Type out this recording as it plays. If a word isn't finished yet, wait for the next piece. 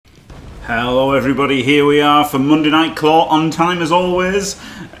Hello everybody, here we are for Monday Night Claw, on time as always.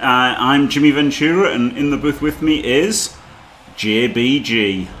 I'm Jimmy Ventura and in the booth with me is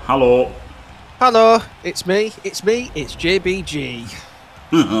JBG. Hello. Hello, it's me, it's JBG.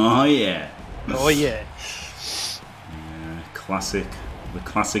 Oh yeah. Oh yeah. The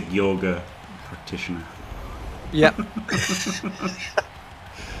classic yoga practitioner. Yep.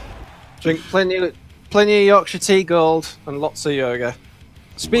 Drink plenty of Yorkshire tea gold and lots of yoga.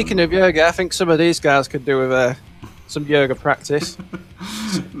 Speaking of yoga, I think some of these guys could do with some yoga practice.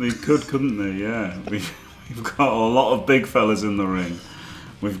 They could, couldn't they? Yeah. We've got a lot of big fellas in the ring.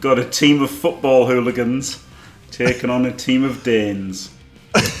 We've got a team of football hooligans taking on a team of Danes.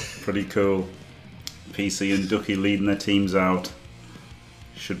 Pretty cool. PC and Ducky leading their teams out.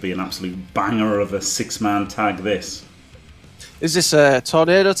 Should be an absolute banger of a 6-man tag, this. Is this a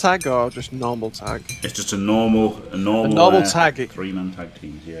tornado tag or just normal tag? It's just a normal tag. 3-man tag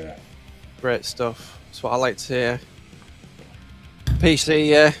teams, yeah. Great stuff. That's what I like to hear.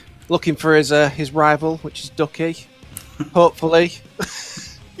 PC looking for his rival, which is Ducky. Hopefully.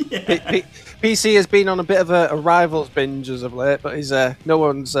 Yeah. PC has been on a bit of a rivals binge as of late, but he's no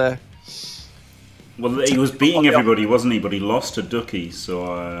one's. Well, he was beating everybody, wasn't he? But he lost to Ducky,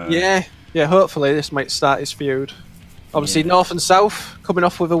 so. Yeah. Hopefully, this might start his feud. Obviously, yeah. North and South coming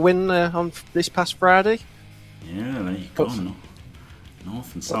off with a win on this past Friday. Yeah, there you go.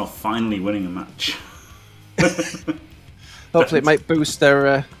 North and South finally winning a match. Hopefully, it might boost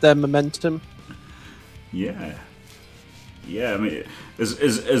their momentum. Yeah. Yeah, I mean, as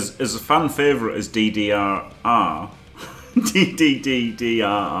a fan favourite as DDRR,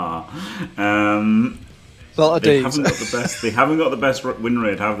 DDDDRR, a lot of they Ds. haven't got the best win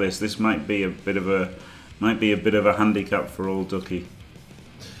rate, have they? So this might be a bit of a handicap for old Ducky.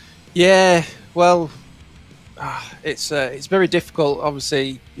 Yeah, well, it's very difficult.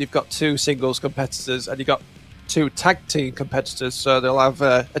 Obviously, you've got two singles competitors and you've got two tag team competitors, so they'll have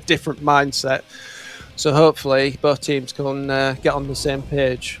a different mindset. So hopefully, both teams can get on the same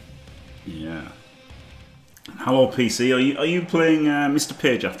page. Yeah. Hello, PC. Are you playing Mr.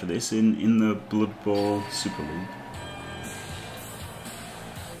 Page after this in the Blood Bowl Super League?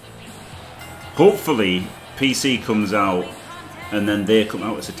 Hopefully, PC comes out and then they come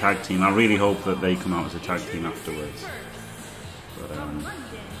out as a tag team. I really hope that they come out as a tag team afterwards. But,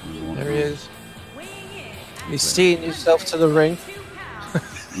 there he is. He's seeing himself to the ring.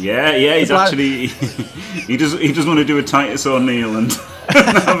 Yeah, he's actually he does want to do a Titus O'Neil and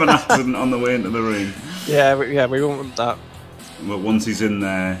have an accident on the way into the ring. Yeah, we won't want that. But once he's in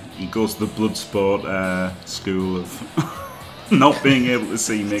there, he goes to the Bloodsport school of not being able to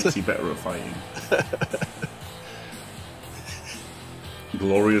see makes you better at fighting.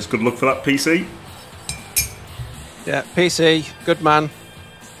 Glorious. Good luck for that, PC. Yeah, PC, good man.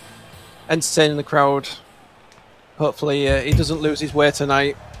 Entertaining the crowd. Hopefully he doesn't lose his way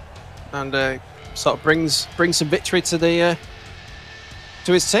tonight, and sort of brings some victory to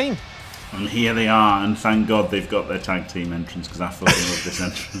his team. And here they are, and thank God they've got their tag team entrance, because I fucking love this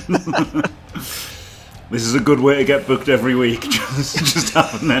entrance. This is a good way to get booked every week. just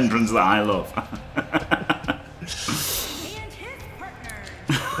have an entrance that I love.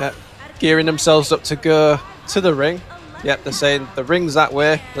 Yeah, gearing themselves up to go to the ring. Yep, they're saying the ring's that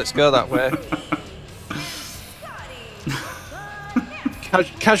way. Let's go that way.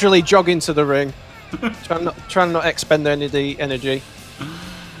 Casually jogging to the ring, trying not expend any of the energy.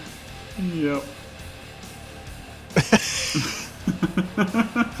 Yep.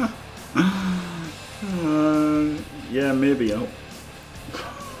 Yeah, maybe out.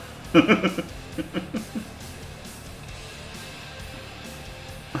 I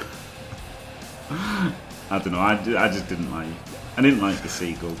don't know. I just didn't like. I didn't like the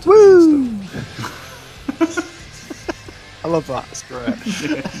seagull. Woo! I love that. It's great.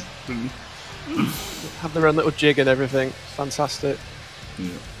 Have their own little jig and everything. Fantastic.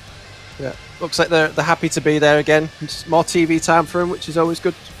 Yeah. Looks like they're happy to be there again. Just more TV time for them, which is always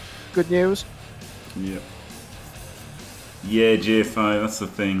good news. Yeah. Yeah, JFW. That's the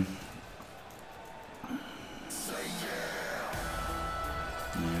thing.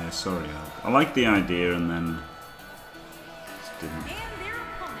 Yeah, sorry. I liked the idea and then just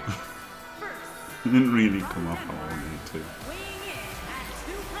didn't really come off how I wanted it to.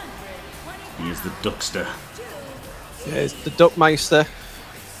 He is the Duckster. Yeah, he's the Duckmeister.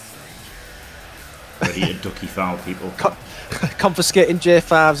 Ready to ducky foul people. Confiscating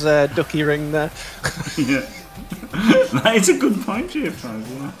J5's ducky ring there. Yeah. That is a good point, J5,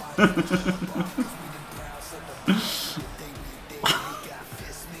 yeah.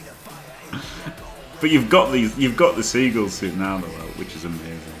 But you've got the seagull suit now, though, which is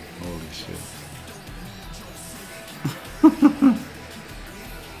amazing. Holy shit.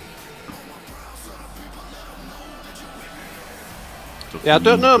 Yeah, I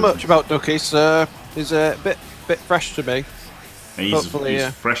don't know much about Ducky, so he's a bit fresh to me. Hopefully,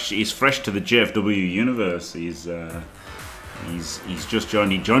 he's fresh to the JFW universe. He's just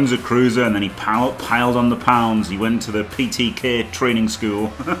joined. He joins a cruiser and then he piled on the pounds. He went to the PTK training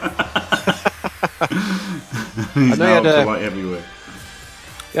school. He's now up to light heavyweight.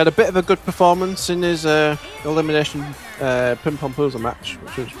 He had a bit of a good performance in his elimination Ping Pong Poozle match,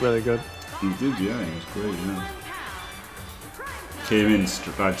 which was really good. He did, yeah. He was great, yeah. Came in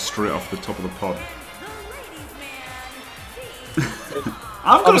straight off the top of the pod.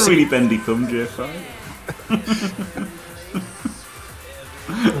 I've got a really bendy thumb, J5.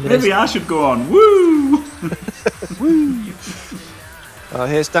 Maybe I should go on. Woo! Woo!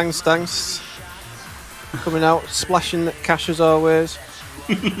 Here's Dangs coming out, splashing cash as always.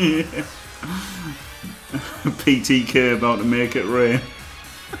 PTK about to make it rain.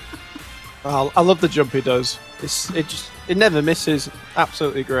 Oh, I love the jump he does. It never misses.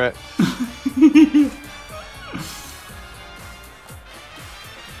 Absolutely great.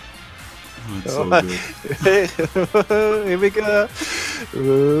 So good. Here we go.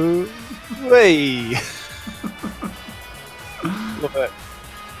 Way. Love it.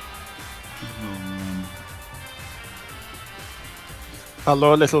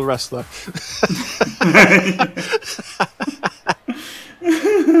 Hello, little wrestler.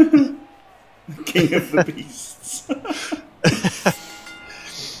 King of the beasts.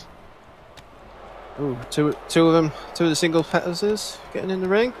 Ooh, two of the single petals getting in the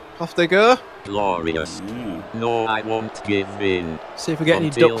ring. Off they go. Glorious. Yeah. No, I won't give in. See if we get any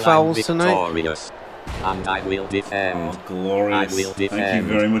duck fouls tonight. And I will defend. Oh, glorious. I will defend. Thank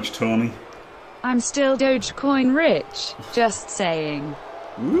you very much, Tony. I'm still Dogecoin rich. Just saying.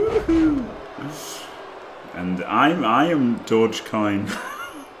 Woohoo! And I am Dogecoin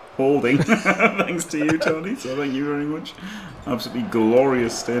holding. Thanks to you, Tony. So thank you very much. Absolutely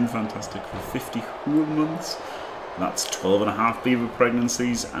glorious, staying fantastic for 50 whole months. That's 12.5 beaver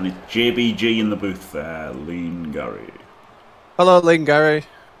pregnancies, and it's JBG in the booth there, Lean Gary. Hello, Lean Gary.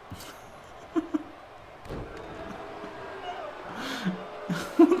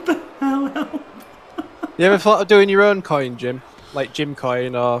 What the hell? You ever thought of doing your own coin, Jim? Like Jim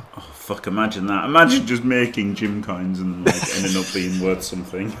Coin or... Oh, fuck, imagine that. Imagine just making Jim coins and like ending up being worth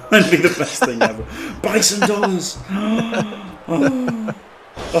something. That'd be the best thing ever. Bison dollars!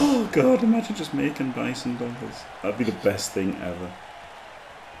 Oh god, imagine just making bison dollars. That'd be the best thing ever.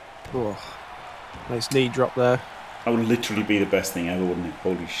 Oh, nice knee drop there. That would literally be the best thing ever, wouldn't it?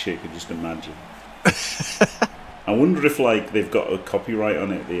 Holy shit, could just imagine. I wonder if like they've got a copyright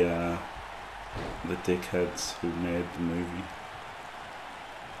on it, the dickheads who made the movie.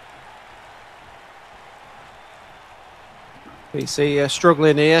 You see,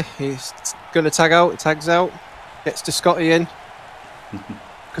 struggling here. He's going to tag out. He tags out. Gets to Scotty in.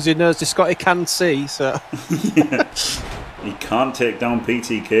 Because he knows the Scotty can see, so... Yeah. He can't take down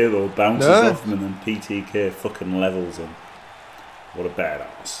PTK though. Bounces off him and then PTK fucking levels him. What a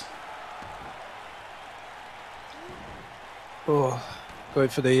badass. Oh, going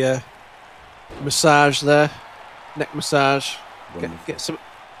for the massage there. Neck massage. Get some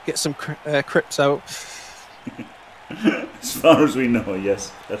crips out. As far as we know,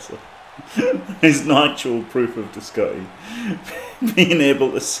 yes. There's no actual proof of the Scotty being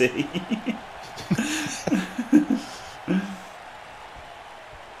able to see.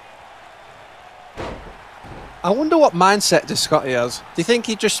 I wonder what mindset does Scotty has. Do you think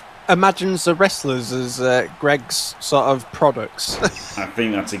he just imagines the wrestlers as Greg's sort of products? I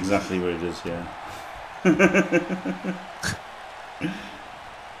think that's exactly what it is, yeah.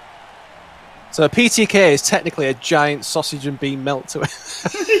 So PTK is technically a giant sausage and bean melt to it.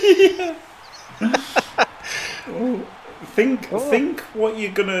 Yeah. Think what you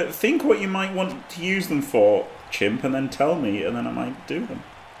might want to use them for, Chimp, and then tell me, and then I might do them.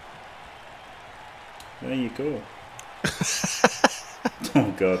 There you go.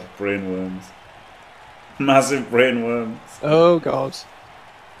 Oh god, brainworms. Massive brainworms. Oh god.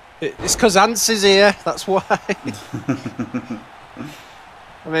 It's because Ants is here, that's why.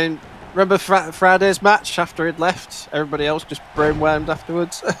 I mean, remember Friday's match after he'd left? Everybody else just brainwormed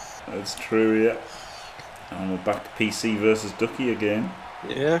afterwards. That's true, yeah. And we're back PC versus Ducky again.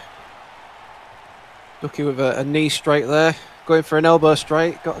 Yeah. Ducky with a knee straight there. Going for an elbow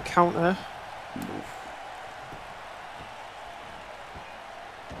straight. Got a counter.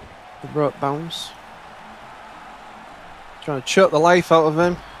 The rope bounce. Trying to choke the life out of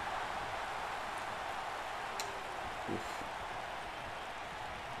him.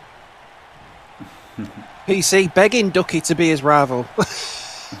 PC begging Ducky to be his rival.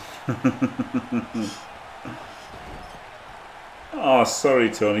 Oh, sorry,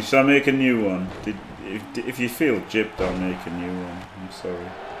 Tony. Should I make a new one? If you feel gypped, I'll make a new one. I'm sorry.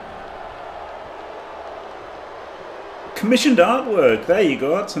 Commissioned artwork. There you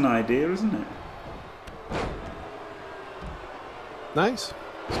go. That's an idea, isn't it? Nice.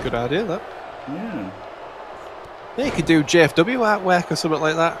 It's a good idea, that. Yeah. Yeah, you could do JFW artwork or something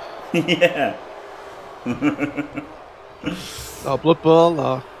like that. Yeah. Or Blood Bowl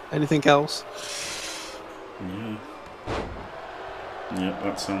or anything else. Yeah. Yeah,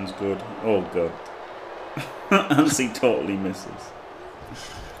 that sounds good. Oh, God. Ansi totally misses.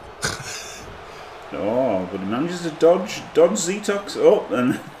 Oh, but he manages to dodge Zetox. Oh,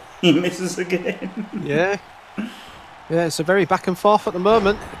 and he misses again. Yeah. Yeah, it's a very back and forth at the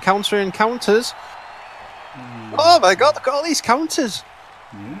moment. Countering counters. Oh my God, look at all these counters.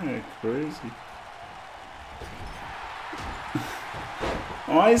 Yeah, crazy.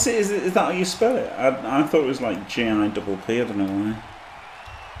 Oh, is that how you spell it? I thought it was like J-I-P-P. I don't know why.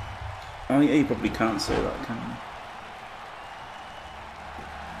 Oh, yeah, you probably can't say that, can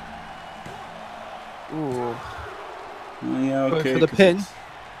you? Ooh. Oh, yeah, okay. Going for the pin.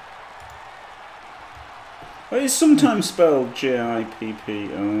 Oh, it's sometimes spelled J-I-P-P.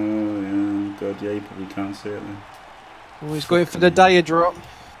 Oh, yeah, God, yeah, you probably can't say it then. Oh, he's going for the dire drop.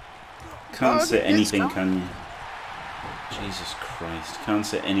 Can't say anything, can you? Jesus Christ, can't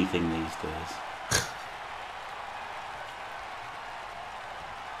say anything these days.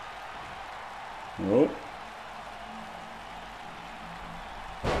 Oh.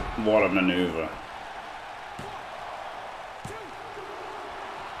 What a maneuver.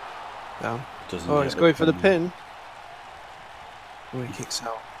 Down. Oh, he's going for the pin. Oh, he kicks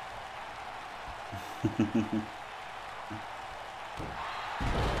out.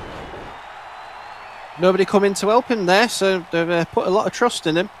 Nobody come in to help him there, so they've put a lot of trust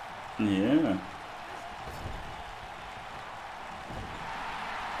in him. Yeah.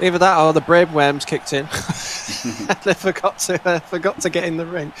 Either that or the Brave Worms kicked in. They forgot to get in the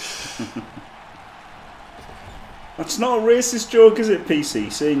ring. That's not a racist joke, is it,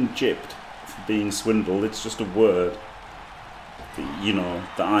 PC? Saying gypped for being swindled, it's just a word that, you know,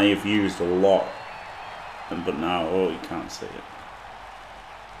 that I have used a lot. But now, oh, you can't say it.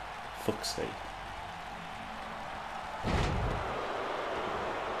 Fuck's sake.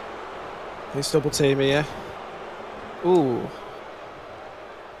 He's double teaming, yeah. Ooh.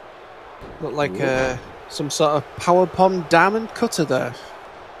 Look like some sort of power bomb diamond cutter there.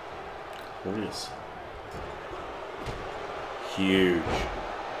 Curious. Huge.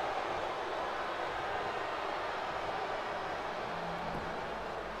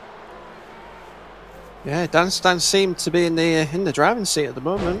 Yeah, Dan seemed to be in the driving seat at the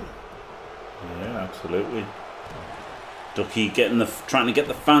moment. Yeah, absolutely. Ducky trying to get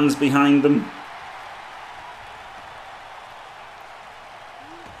the fans behind them.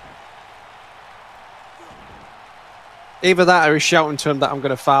 Either that or he's shouting to him that I'm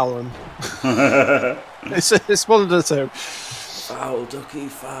going to foul him. It's one of the two. Foul, Ducky,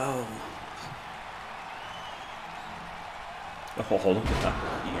 foul. Oh, look at that.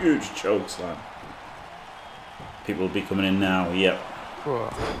 Huge choke slam. People will be coming in now, yep.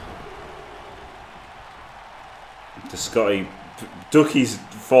 Whoa. The Scotty. Ducky's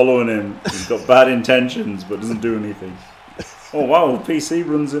following him. He's got bad intentions, but doesn't do anything. Oh, wow. PC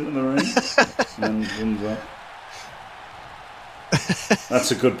runs into the ring and then runs off.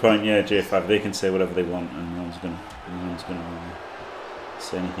 That's a good point, yeah, J5. They can say whatever they want and no one's going to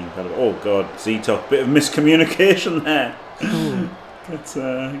say anything about it. Oh, God. Z-Talk. Bit of miscommunication there.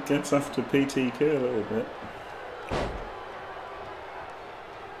 Gets after PTK a little bit.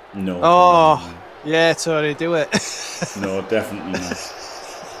 No. Oh, yeah, Tony, do it. No, definitely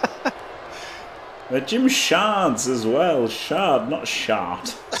not. Jim Shards as well. Shard, not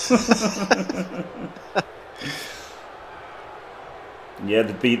Shart. Yeah,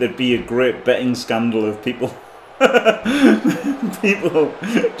 there'd be a great betting scandal of people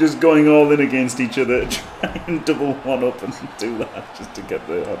just going all in against each other to try and double one up and do that just to get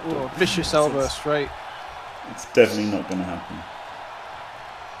the hot dog. Vicious elbow straight. It's definitely not going to happen.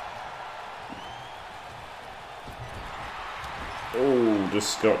 Oh, the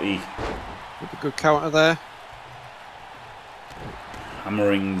Scotty. With a good counter there.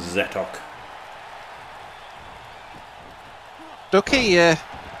 Hammering Zetok. Ducky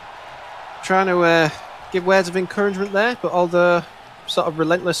trying to give words of encouragement there, but although sort of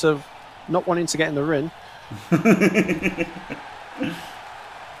relentless of not wanting to get in the ring.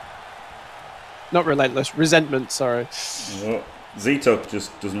 Not relentless, resentment, sorry. Oh, Zitok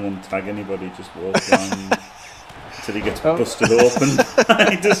just doesn't want to tag anybody, just walks around until he gets busted open.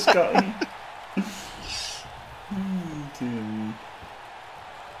 He just got him. Oh, dear me.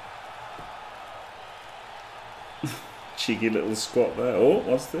 Cheeky little squat there. Oh,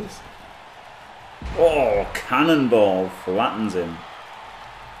 what's this? Oh, cannonball flattens him.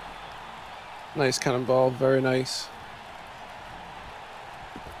 Nice cannonball, very nice.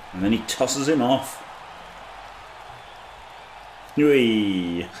 And then he tosses him off.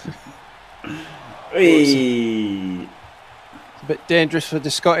 Whee! Whee! It's a bit dangerous for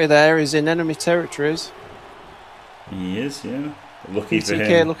Scotty there. He's in enemy territories. He is, yeah. Lucky for BTK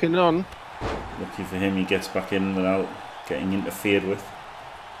him. looking on. Lucky for him, he gets back in without getting interfered with.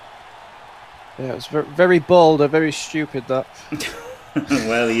 Yeah, it was very bold, very stupid that.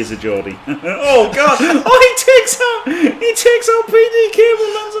 Well, he is a Geordie. Oh God! Oh, he takes out PDK but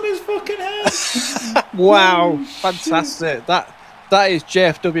lands on his fucking head. Wow, fantastic! That is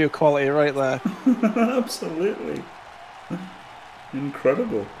JFW quality right there. Absolutely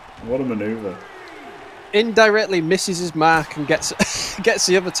incredible. What a manoeuvre! Indirectly misses his mark and gets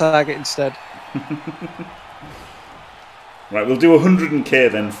the other target instead. Right, we'll do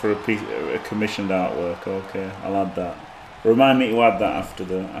 100k then for a commissioned artwork. Okay, I'll add that. Remind me to add that after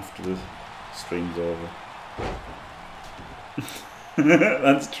the stream's over.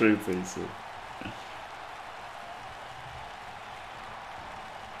 That's true, PC.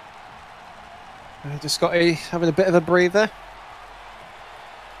 Just Scotty having a bit of a breather.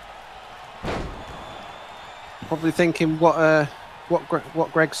 Probably thinking what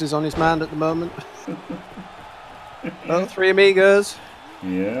Greg's is on his mind at the moment. Oh, three amigos.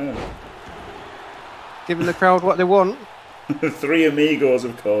 Yeah. Giving the crowd what they want. Three amigos,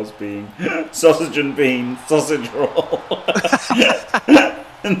 of course, being sausage and bean, sausage roll,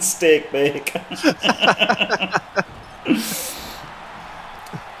 and steak bake.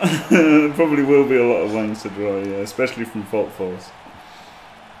 Probably will be a lot of lines to draw, yeah, especially from Fault Force.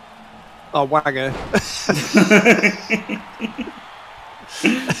 Oh, Wagger.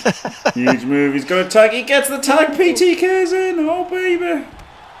 Huge move, he's got a tag, he gets the tag, PTK's in, oh baby.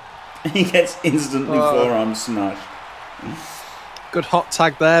 He gets instantly forearm smashed. Good hot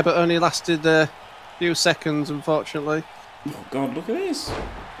tag there, but only lasted a few seconds, unfortunately. Oh God, look at this.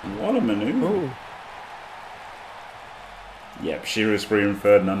 What a manoeuvre. Ooh. Yep, Shearer, Spree and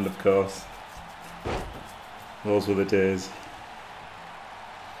Ferdinand, of course. Those were the days.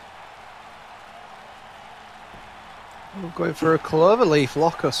 We're going for a cloverleaf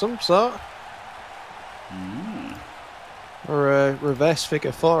lock or some sort. Or a reverse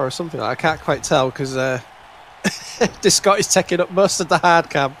figure four or something. I can't quite tell because Scott is taking up most of the hard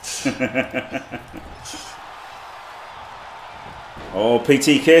cam. Oh,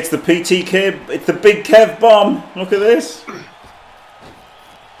 PTK, it's the PTK, it's the big Kev bomb. Look at this.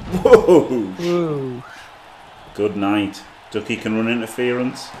 Whoa. Ooh. Good night. Ducky can run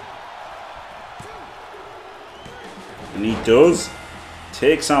interference. And he does.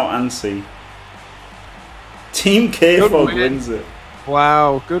 Takes out Ansi. Team K-Fog wins it.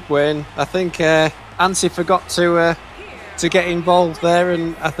 Wow, good win. I think Ansi forgot to get involved there,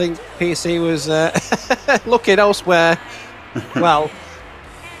 and I think PC was looking elsewhere. Well,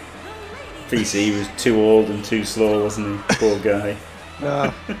 PC was too old and too slow, wasn't he? Poor guy.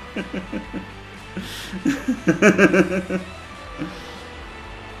 No.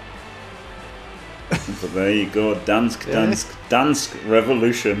 But there you go, Dansk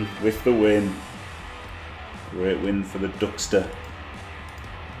Revolution with the win. Great win for the Duckster.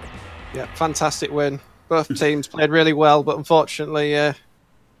 Yeah, fantastic win. Both teams played really well, but unfortunately,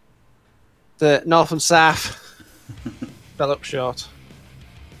 the North and South fell up short.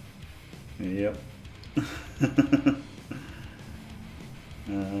 Yep.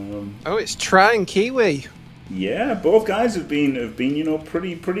 Oh, it's Try and Kiwi. Yeah, both guys have been you know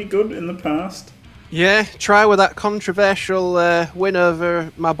pretty good in the past. Yeah, Try with that controversial win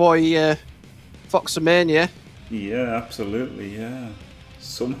over my boy Foxamania. Yeah, absolutely. Yeah.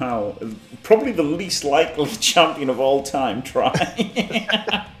 Somehow, probably the least likely champion of all time. Try,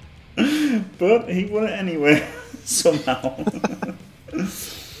 but he won it anyway somehow.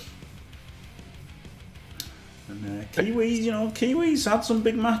 And Kiwi's had some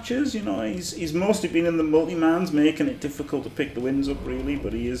big matches. You know, he's mostly been in the multi-mans, making it difficult to pick the wins up, really.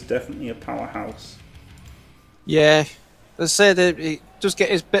 But he is definitely a powerhouse. Yeah, they say that he does get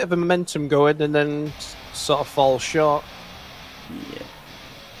his bit of a momentum going, and then sort of falls short. Yeah.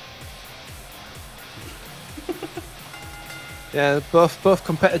 Yeah, both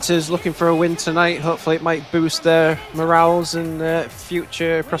competitors looking for a win tonight. Hopefully, it might boost their morales and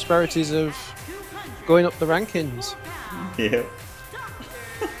future prosperities of going up the rankings. Yeah.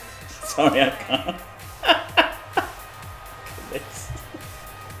 Sorry, I can't.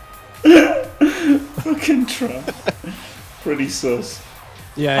 Fucking Trump. Pretty sus.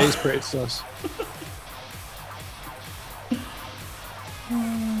 Yeah, he's pretty sus.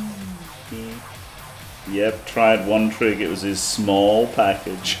 Yep, tried one trick. It was his small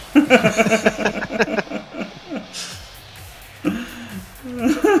package.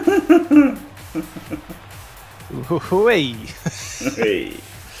 Hooey. Hey.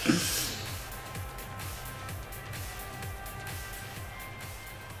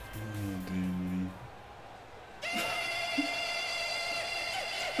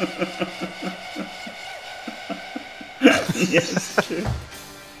 Yes, true.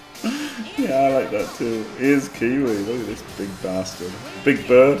 Yeah, I like that too. Here's Kiwi. Look at this big bastard. Big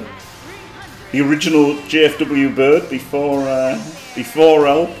bird. The original JFW bird before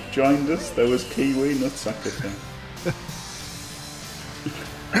Elp joined us. There was Kiwi Nutsacker.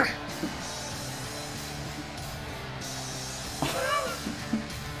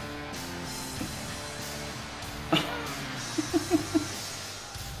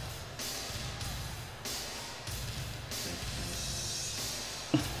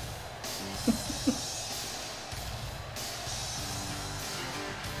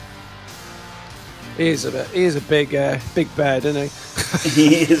 He is a big bird, isn't he?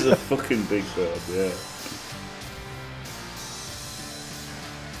 He is a fucking big bird, yeah.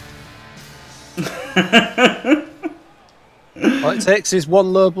 All it takes is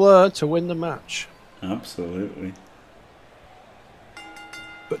one low blow to win the match. Absolutely.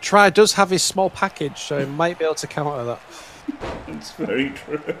 But Try does have his small package, so he might be able to counter that. It's very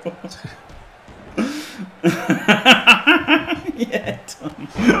true. Yeah,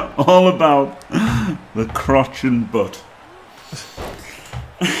 Tom. All about the crotch and butt.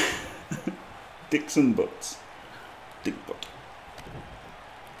 Dicks and butts. Dick butt.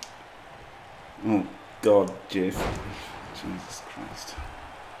 Oh, God, Jeff. Jesus Christ.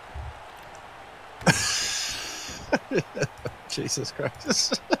 Jesus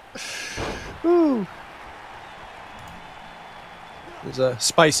Christ. Ooh. There's a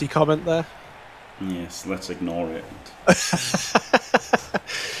spicy comment there. Yes, let's ignore it.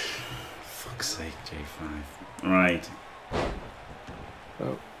 Fuck's sake, J5. Right.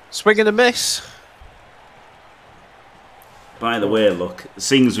 Oh. Swing and a miss. By the way, look,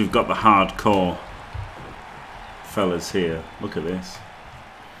 seeing as we've got the hardcore fellas here, look at this.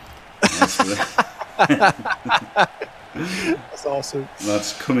 That's awesome.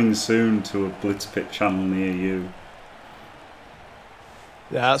 That's coming soon to a Blitz Pit channel near you.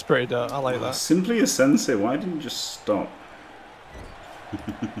 Yeah, that's pretty dope. I like that. Simply a sensei, why didn't you just stop?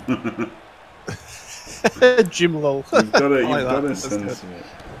 Jim Lol. You've got to That's censor good. it.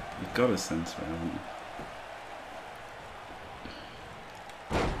 You've got to censor it, haven't you?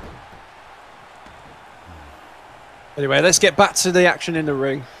 Anyway, let's get back to the action in the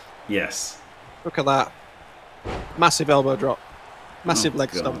ring. Yes. Look at that. Massive elbow drop. Massive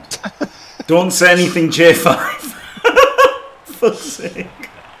leg God. stomp. Don't say anything, J5. Fuck's sake.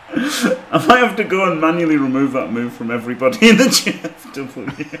 I might have to go and manually remove that move from everybody in the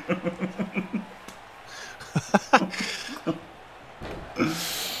JFW.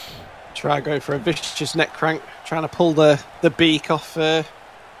 Try going for a vicious neck crank, trying to pull the beak off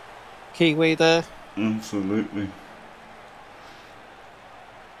Kiwi there. Absolutely.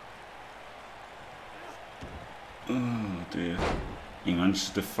 Oh dear. He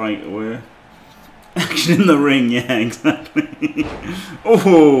managed to fight away. Action in the ring, yeah, exactly.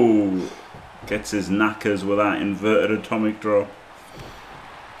 Oh! Gets his knackers with that inverted atomic drop.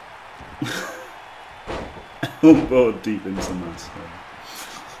 Elbow deep into my soul.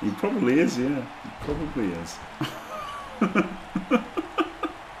 He probably is, yeah. He probably is.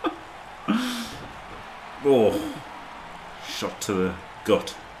 Oh! Shot to the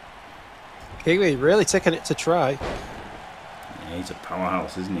gut. Kiwi really taking it to Try. Yeah, he's a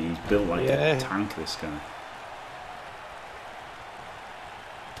powerhouse, isn't he? He's built like a tank, this guy.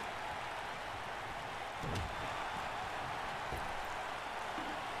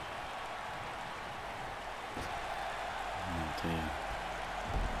 Oh dear.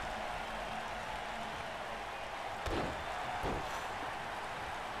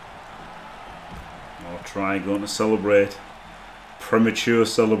 Oh, Try going to celebrate. Premature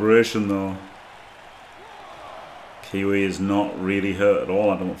celebration though. Kiwi is not really hurt at all,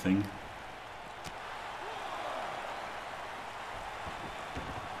 I don't think.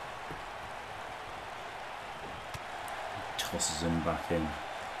 Tosses him back in.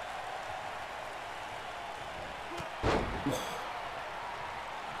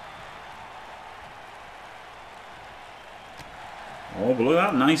 Oh, but look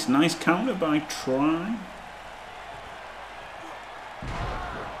at that. Nice counter by Try.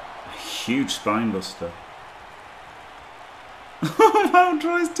 A huge spine buster. Oh, wow,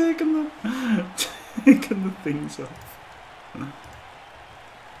 Try's taking the things off.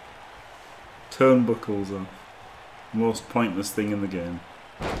 Turnbuckles off. Most pointless thing in the game.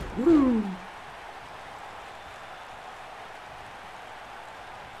 Woo!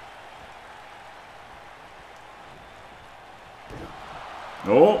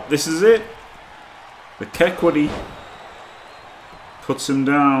 Oh, this is it. The Kekwadi puts him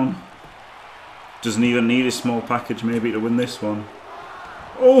down. Doesn't even need a small package maybe to win this one.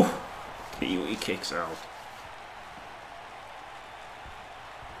 Oh! Kiwi kicks out.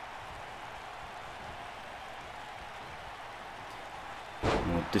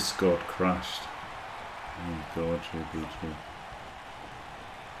 Oh, Discord crashed. Oh god, JBG.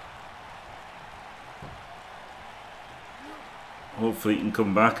 Hopefully you can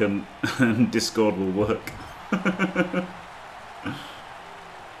come back and Discord will work.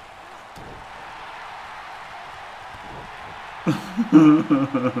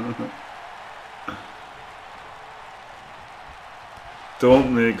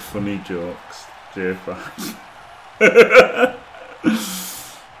 Don't make funny jokes, J5.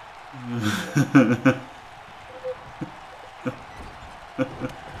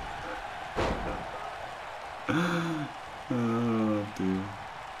 Oh dear.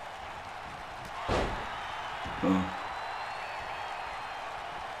 Oh.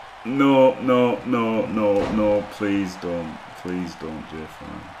 No, please don't,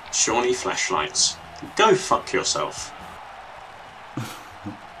 J5. Shawnee flashlights. Go fuck yourself.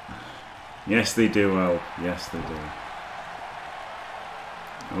 Yes, they do, Al. Yes, they do.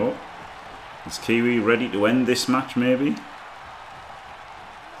 Oh. Is Kiwi ready to end this match, maybe?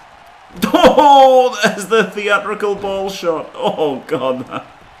 Oh, there's the theatrical ball shot. Oh, God.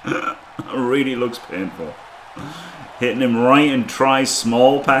 That really looks painful. Hitting him right and Try's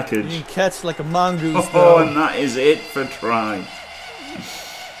small package. You catch like a mongoose, Oh, and that is it for Try.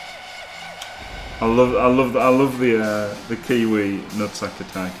 I love the Kiwi nutsack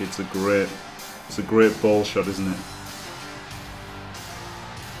attack. It's a great ball shot, isn't it?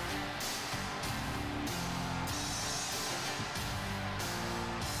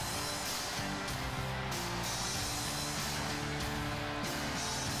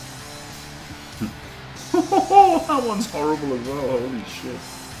 That one's horrible as well. Holy shit!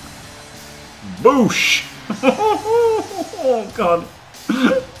 Boosh! Oh god!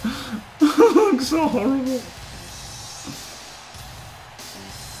 Looks so horrible.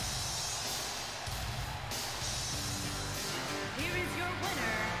 Here is your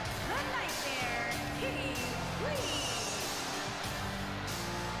winner, the Nightmare, Kiwi.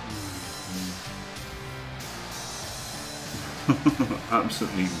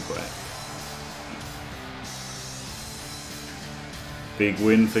 Absolutely wet. Big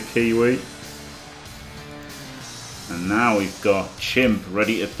win for Kiwi. And now we've got Chimp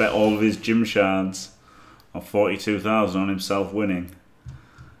ready to bet all of his gym shards of 42,000 on himself winning.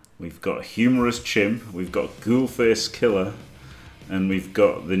 We've got Humorous Chimp, we've got Ghoulface Killer, and we've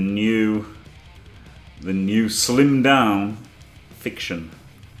got the new slim down Fiction,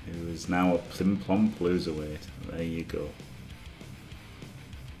 who is now a plim plom loserweight. There you go.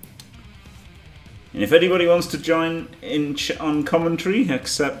 And if anybody wants to join in on commentary,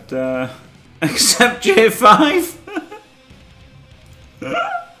 except J5,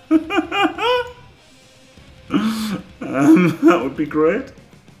 that would be great.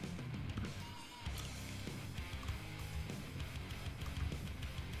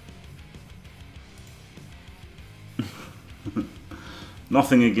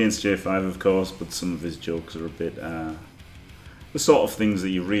 Nothing against J5, of course, but some of his jokes are a bit the sort of things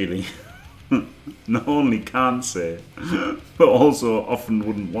that you really not only can't say, but also often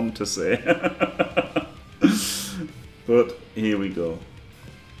wouldn't want to say. But here we go.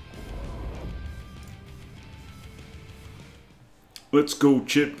 Let's go,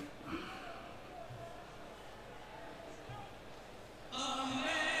 Chip.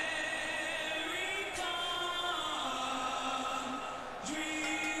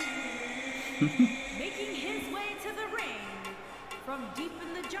 Making his way to the ring from deep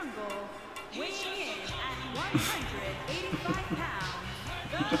in the jungle, weighing in at 185 pounds,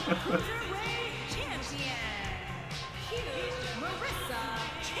 the Cruiserweight Champion, Marissa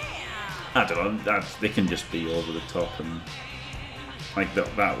Champ. I don't know, they can just be over the top and like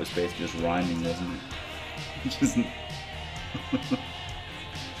that was basically just rhyming, wasn't it? Just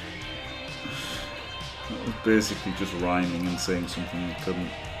that was basically just rhyming and saying something you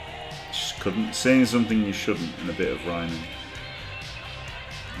couldn't, saying something you shouldn't in a bit of rhyming.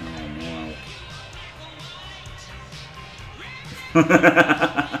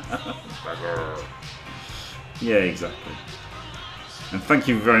 Yeah, exactly. And thank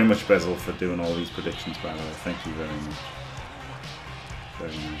you very much, Bezel, for doing all these predictions, by the way. Thank you very much.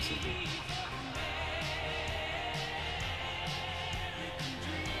 Very nice of you.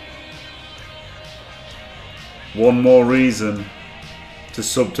 One more reason to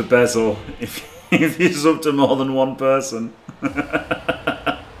sub to Bezel if you sub to more than one person.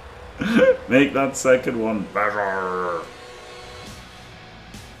 Make that second one. Bezel.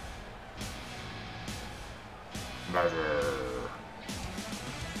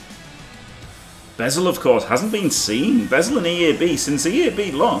 Bezel, of course, hasn't been seen. Bezel and EAB, since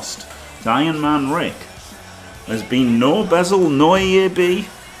EAB lost to Iron Man Rick, there's been no Bezel, no EAB.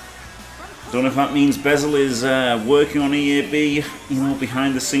 Don't know if that means Bezel is working on EAB, you know,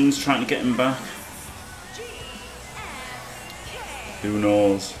 behind the scenes, trying to get him back. Who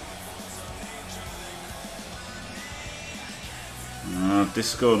knows?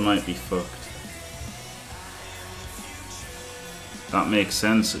 Discord might be fucked. That makes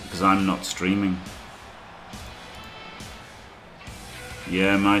sense, because I'm not streaming.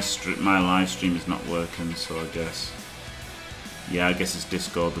 Yeah, my live stream is not working, so I guess... Yeah, I guess it's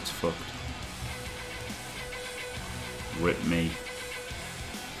Discord that's fucked. Rip me.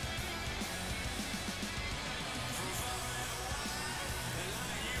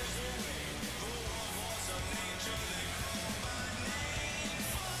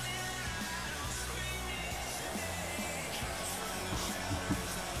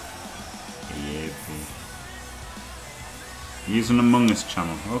 Use an Among Us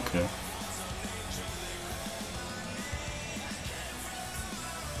channel, okay.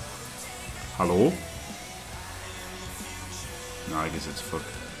 Hello? No, I guess it's fucked.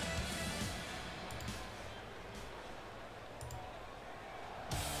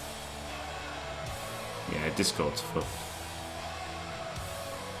 Yeah, Discord's fucked.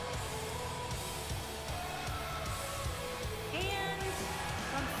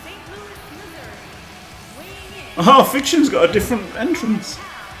 Oh, Fiction's got a different entrance.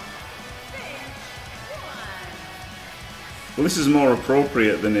 Well, this is more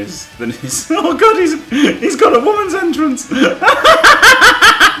appropriate than his. Oh God, he's got a woman's entrance.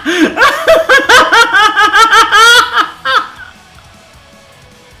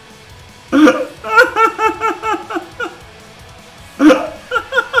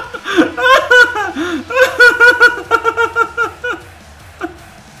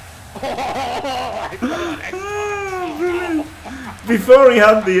 Before he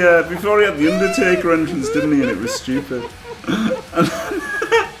had the Undertaker entrance, didn't he? And it was stupid.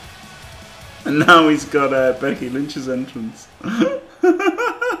 And now he's got Becky Lynch's entrance.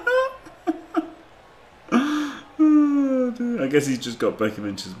 Oh, dear. I guess he's just got Becky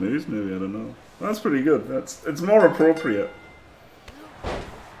Lynch's moves. Maybe, I don't know. That's pretty good. It's more appropriate.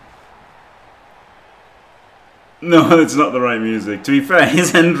 No, it's not the right music. To be fair,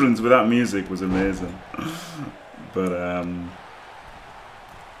 his entrance without music was amazing. But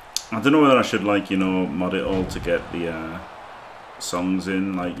I don't know whether I should, like, you know, mod it all to get the songs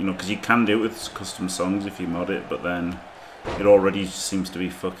in, like, you know, because you can do it with custom songs if you mod it, but then it already seems to be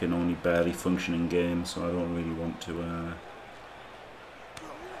fucking only barely functioning game, so I don't really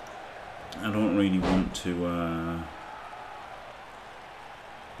want to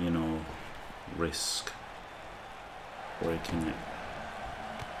you know, risk breaking it.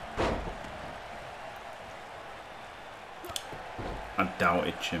 I doubt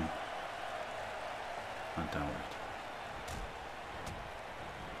it, Jim. I doubt it.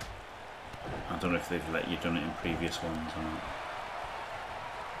 I don't know if they've let you done it in previous ones or not.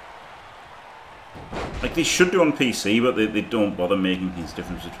 Like, they should do on PC, but they don't bother making things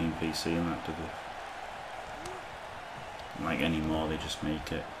difference between PC and that, do they? Like, anymore, they just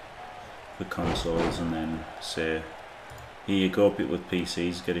make it for consoles and then say, here you go, people with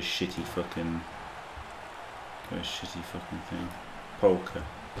PCs, get a shitty fucking thing. Poker.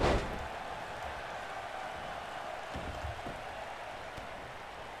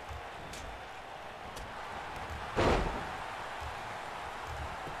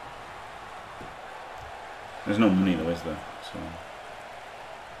 There's no money though, is there? So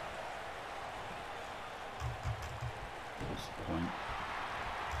what's the point?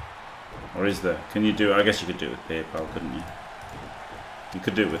 Or is there? Can you do? I guess you could do it with PayPal, couldn't you? You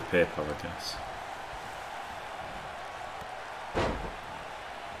could do it with PayPal, I guess.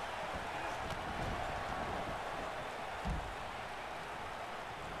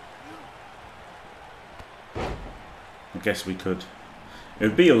 I guess we could. It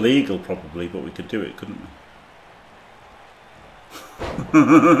would be illegal probably, but we could do it, couldn't we?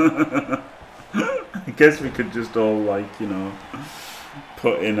 I guess we could just all, like, you know,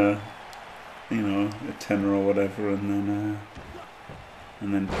 put in a, you know, a tenner or whatever, and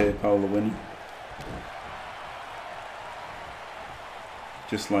then PayPal the winner.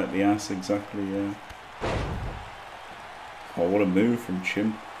 Just like the ass, exactly, yeah. Oh, what a move from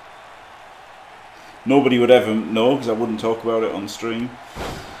Chimp. Nobody would ever know, because I wouldn't talk about it on stream.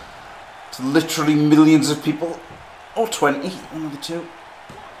 To literally millions of people, or 20, one of the two.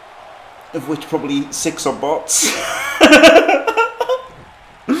 Of which probably 6 are bots.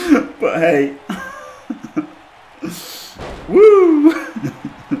 But hey. Woo!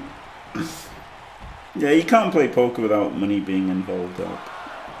 Yeah, you can't play poker without money being involved.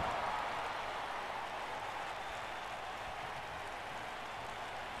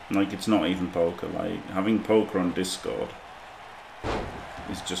 Like, it's not even poker. Like, having poker on Discord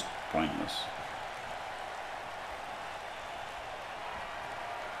is just pointless.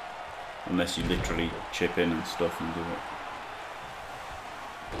 Unless you literally chip in and stuff and do it.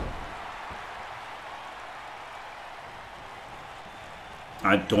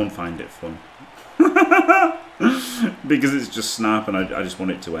 I don't find it fun. Because it's just snap, and I just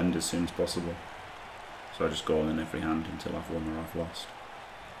want it to end as soon as possible. So I just go all in every hand until I've won or I've lost.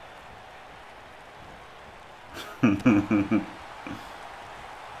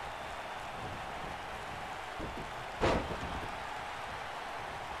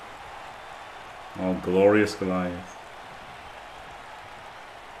 Oh, glorious Goliath.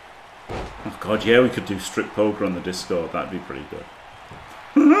 Oh god, yeah, we could do strip poker on the Discord. That'd be pretty good.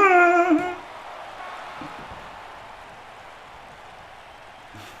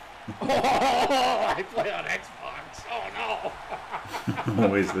 I play on Xbox. Oh no.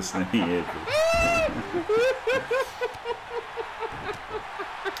 Always listening here.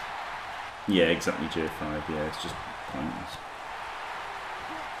 Yeah, exactly, J5. Yeah, it's just pointless.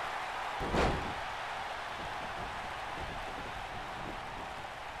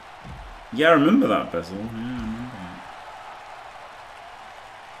 Yeah, I remember that, Bezel. Yeah, I remember that.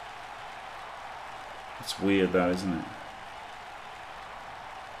 It's weird, that, isn't it?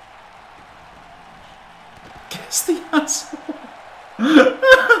 Guess the asshole.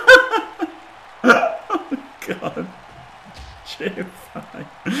 Oh, God.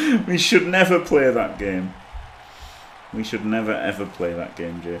 J5. We should never play that game. We should never ever play that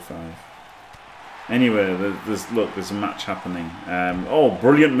game, J5. Anyway, there's a match happening. Oh,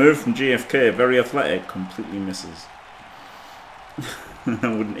 brilliant move from GFK. Very athletic. Completely misses. I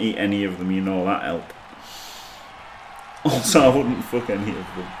wouldn't eat any of them, you know that, help. Also, I wouldn't fuck any of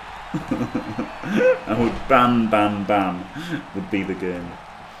them. I would ban would be the game.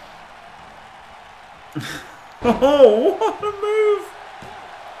 Oh, what a move!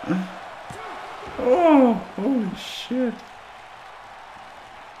 Oh, holy shit.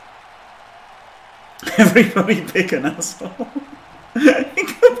 Everybody pick an asshole. It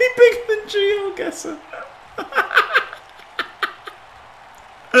could be bigger than GeoGuessr.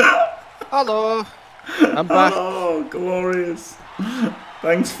 Hello, I'm back. Oh, glorious.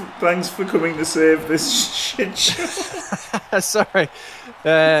 Thanks for coming to save this shit show. Sorry.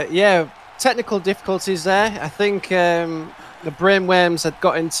 Yeah, technical difficulties there. I think the brainworms had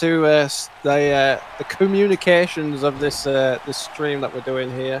got into the communications of this this stream that we're doing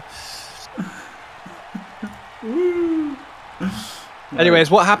here.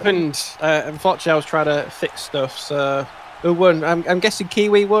 Anyways, what happened? Unfortunately, I was trying to fix stuff. So, who won? I'm guessing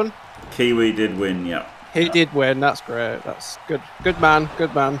Kiwi won. Kiwi did win. Yeah. He did win. That's great. That's good. Good man.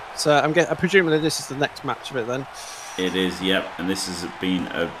 Good man. So I'm presuming that this is the next match of it then. It is. Yep. And this has been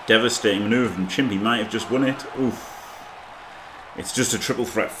a devastating manoeuvre from Chimpy. Might have just won it. Oof. It's just a triple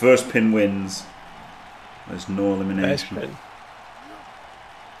threat. First pin wins. There's no elimination. First pin.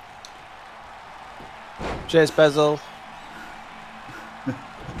 Cheers, Bezel.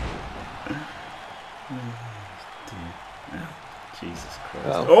 Jesus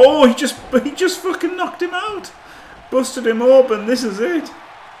Christ. Oh, he just fucking knocked him out. Busted him open. This is it.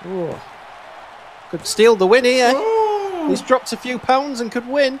 Oh. Could steal the win here. Oh. He's dropped a few pounds and could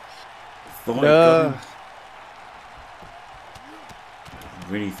win. Thought he got him.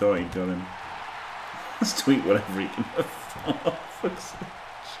 Really thought he got him. Let's tweet whatever he can afford. Fuck's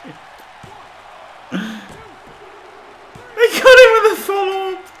sake. They got him with a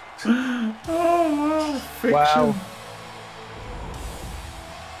follow-up. Oh, wow. Fiction. Wow.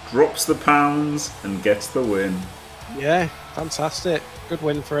 Drops the pounds and gets the win. Yeah, fantastic. Good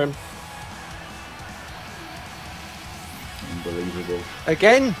win for him. Unbelievable.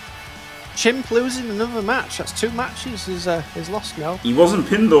 Again, Chimp losing another match. That's 2 matches he's lost now. He wasn't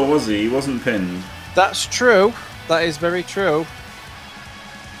pinned though, was he? He wasn't pinned. That's true. That is very true.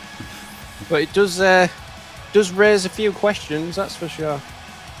 But it does raise a few questions, that's for sure.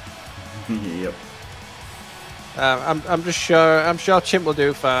 Yep. I'm sure Chimp will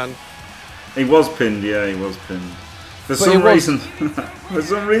do fine. He was pinned, yeah, he was pinned. For some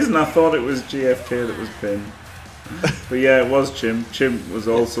reason I thought it was GFK that was pinned. But yeah, it was Chimp. Chimp was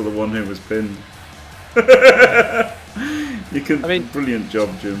also the one who was pinned. Brilliant job,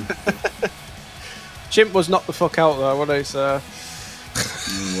 Jim. Chimp was knocked the fuck out though, wasn't he, sir?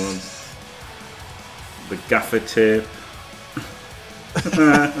 He was. The gaffer tape.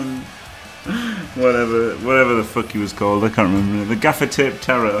 Whatever the fuck he was called, I can't remember. The gaffer tape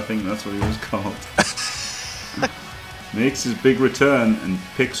terror, I think that's what he was called. Makes his big return and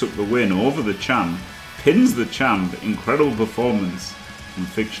picks up the win over the champ. Pins the champ. Incredible performance from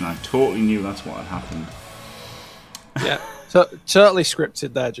Fiction. I totally knew that's what had happened. Yeah, totally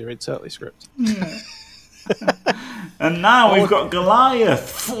scripted there, Jimmy. Totally scripted. Yeah. And now we've got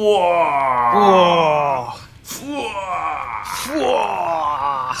Goliath. Whoa.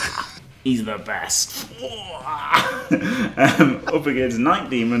 He's the best. Up against Night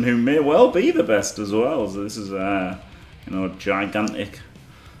Demon, who may well be the best as well. So this is gigantic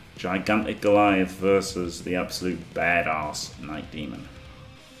Goliath versus the absolute badass Night Demon.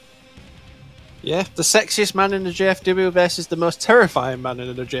 Yeah, the sexiest man in the JFW versus the most terrifying man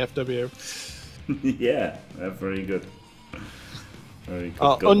in the JFW. Yeah, very good. Very good.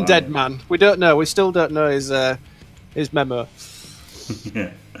 Oh, undead man. We don't know. We still don't know his memo.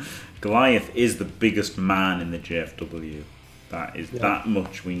 Yeah. Goliath is the biggest man in the JFW. That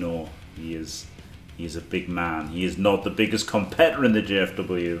much we know. He is a big man. He is not the biggest competitor in the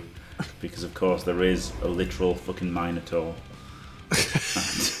JFW because, of course, there is a literal fucking Minotaur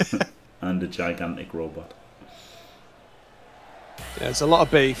and a gigantic robot. Yeah, it's a lot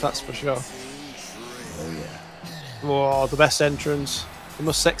of beef, that's for sure. Oh yeah. Oh, the best entrance. The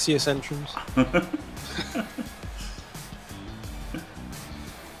most sexiest entrance.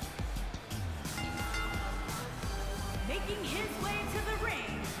 Making his way to the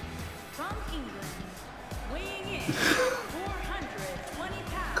ring from England, weighing in 420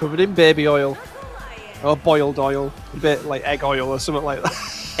 pounds. Covered in baby oil. The Goliath. Or boiled oil. A bit like egg oil or something like that.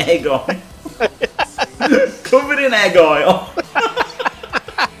 Egg oil. Covered in egg oil.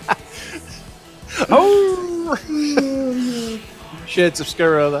 Oh! Shades of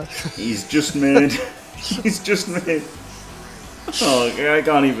Skuro there. He's just made. Oh, I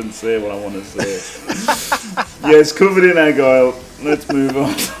can't even say what I want to say. Yes, covered in egg oil. Let's move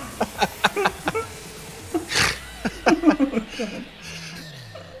on.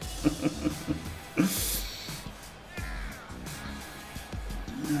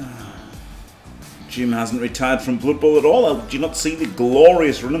 Jim hasn't retired from Blood Bowl at all. Did you not see the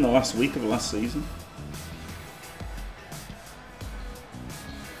glorious run in the last week of last season?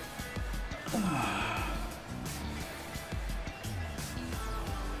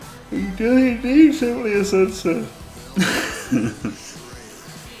 He simply said so.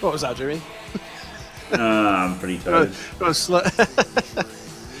 What was that, Jimmy? I'm pretty tired.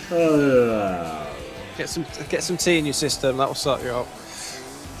 Get some tea in your system. That will sort you out.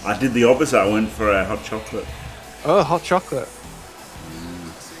 I did the opposite. I went for a hot chocolate. Oh, hot chocolate.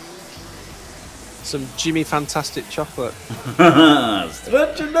 Some Jimmy Fantastic chocolate.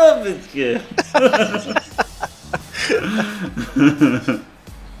 Stretching up, it's good.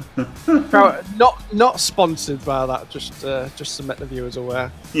 Not sponsored by that. Just to make the viewers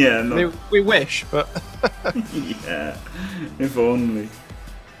aware. Yeah, no. I mean, we wish, but yeah, if only.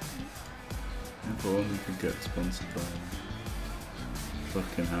 If only we could get sponsored by them.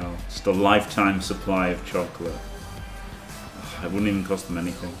 Fucking hell. Just a lifetime supply of chocolate. Oh, it wouldn't even cost them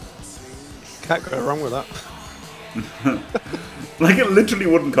anything. Can't go wrong with that. Like, it literally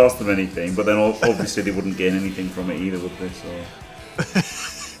wouldn't cost them anything, but then obviously they wouldn't gain anything from it either with this. So.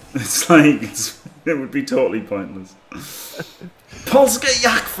 It's like, it would be totally pointless. Polska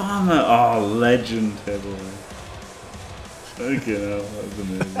Yak Farmer! Oh, legend, heavily. Okay, hell, that was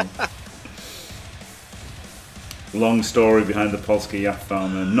amazing. Long story behind the Polska Yak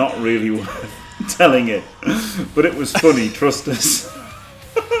Farmer. Not really worth telling it, but it was funny. Trust us.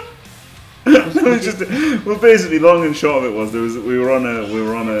 It was just, well, basically, long and short of it was we were on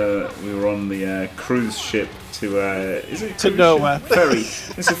the cruise ship to is it to nowhere ferry?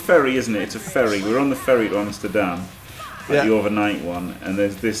 It's a ferry, isn't it? It's a ferry. We were on the ferry to Amsterdam, the overnight one, and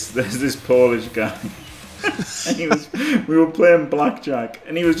there's this Polish guy And we were playing blackjack,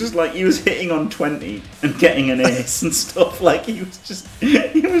 and he was just like, he was hitting on 20 and getting an ace and stuff. Like he was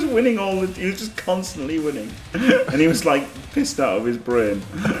winning he was just constantly winning, and he was like pissed out of his brain.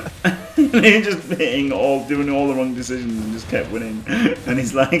 And he was just doing all the wrong decisions and just kept winning. And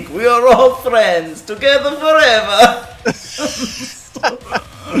he's like, we are all friends together forever.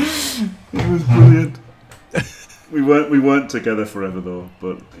 It was brilliant. We weren't together forever though,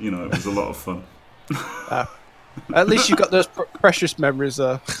 but you know, it was a lot of fun. At least you got those precious memories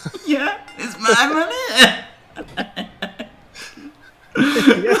though. Yeah, it's my money.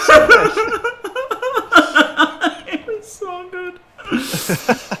 It was so good.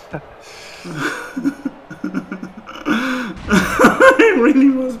 It really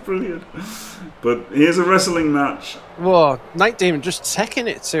was brilliant. But here's a wrestling match. Whoa, Night Demon just taking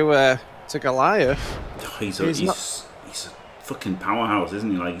it to Goliath. Oh, he's a fucking powerhouse,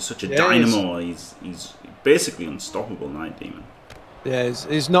 isn't he? Like, he's such a dynamo. He's basically unstoppable, Night Demon. Yeah,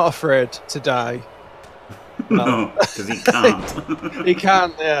 he's not afraid to die. No, because he can't. He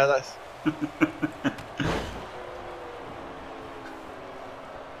can't. Yeah, that's.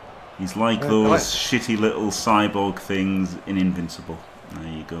 He's like those shitty little cyborg things in Invincible.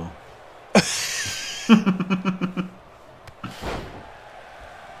 There you go.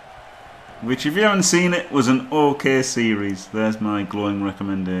 Which, if you haven't seen it, was an okay series. There's my glowing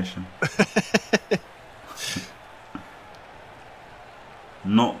recommendation.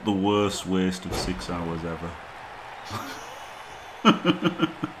 Not the worst waste of 6 hours ever.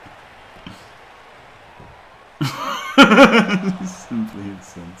 Simply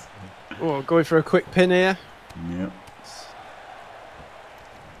insensitive. Oh, going for a quick pin here. Yep.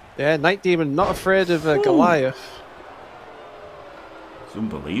 Yeah, Night Demon not afraid of Goliath. It's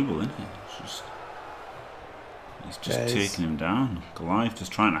unbelievable, isn't it? He's just taking him down. Goliath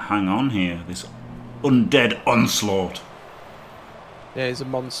just trying to hang on here. This undead onslaught. Yeah, he's a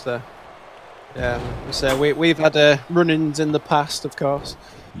monster. Yeah, so we've had run-ins in the past, of course.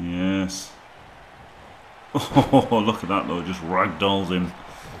 Yes. Oh, look at that though! Just ragdolls him.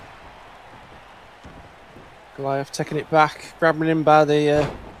 Goliath taking it back, grabbing him by the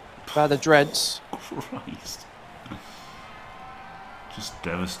dreads. Christ! Just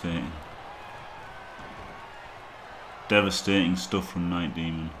devastating. Devastating stuff from Night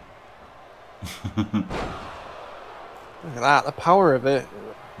Demon. Look at that, the power of it.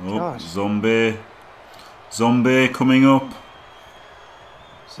 Oh, Gosh. Zombie coming up.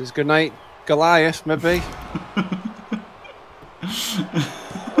 This is good night, Goliath, maybe.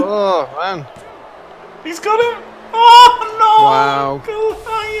 Oh, man. He's got him! Oh, no! Wow.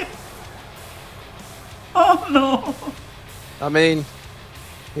 Goliath! Oh, no! I mean,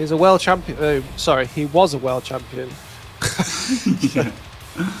 he's a world champion. Sorry, he was a world champion. Yeah.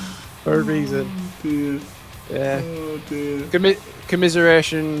 For a reason. Oh, dear. Yeah. Oh, dear.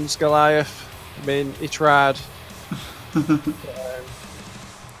 Commiserations, Goliath. I mean, he tried.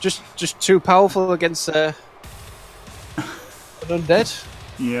 Just too powerful against an undead.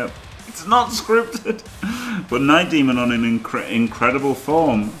 Yep. It's not scripted. But Night Demon on an incredible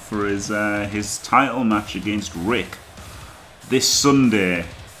form for his title match against Rick this Sunday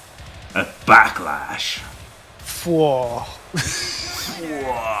at Backlash. Whoa.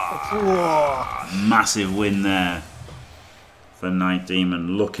 Massive win there for Night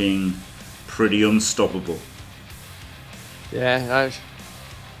Demon, looking pretty unstoppable. Yeah,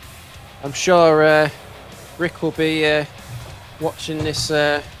 I'm sure Rick will be watching this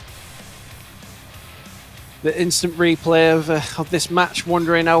the instant replay of this match,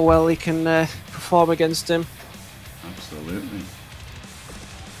 wondering how well he can perform against him. Absolutely.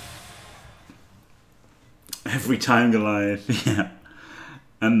 Every time Goliath, yeah.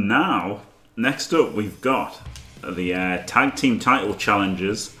 And now, next up, we've got the tag team title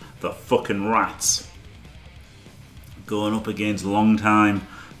challengers, the fucking Rats, going up against long-time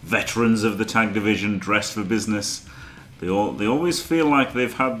veterans of the tag division, dressed for business. They always feel like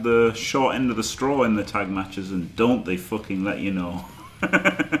they've had the short end of the straw in the tag matches, and don't they fucking let you know.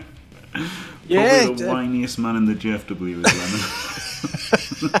 Yeah, probably the whiniest man in the JFW is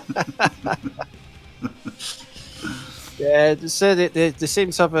Lemon. Yeah, they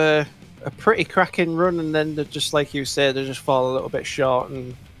seem to have a pretty cracking run, and then they're just like you said, they just fall a little bit short,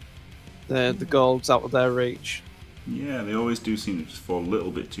 and the gold's out of their reach. Yeah, they always do seem to just fall a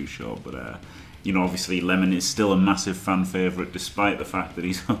little bit too short, but you know, obviously Lemon is still a massive fan favourite, despite the fact that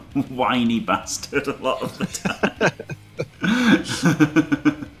he's a whiny bastard a lot of the time.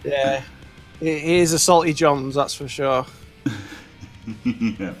 Yeah, he is a salty Johns, that's for sure.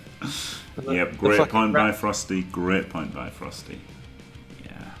 Yeah. Yep, great point by Frosty. Great point by Frosty.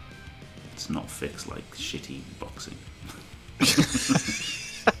 Yeah. it's not fixed like shitty boxing.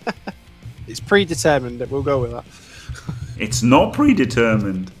 It's predetermined. We'll go with that. It's not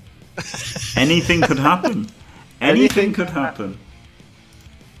predetermined. Anything could happen. Anything could happen.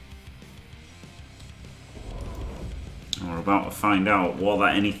 We're about to find out what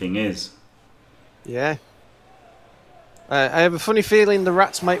that anything is. Yeah. I have a funny feeling the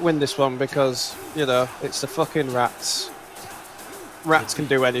Rats might win this one because, you know, it's the fucking Rats. Rats can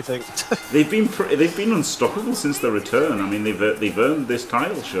do anything. They've been unstoppable since their return. I mean, they've earned this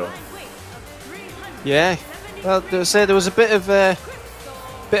title shot. Yeah. Well, they say there was a bit of bad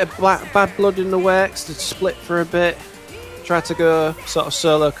blood in the works. They split for a bit, tried to go sort of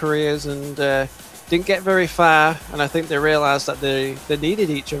solo careers, and didn't get very far. And I think they realised that they needed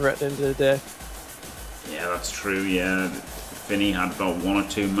each other at the end of the day. Yeah, that's true. Yeah, Finney had about 1 or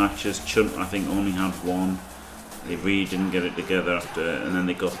 2 matches. Chunt, I think, only had 1. They really didn't get it together after, and then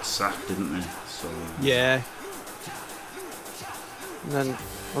they got sacked, didn't they? So yeah. And then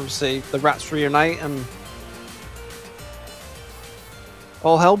obviously the Rats reunite and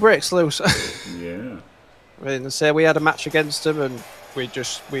all hell breaks loose. yeah. I mean, they say we had a match against them and we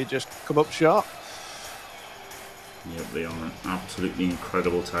just come up short. Yep, they are an absolutely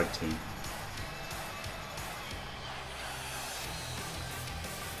incredible tag team.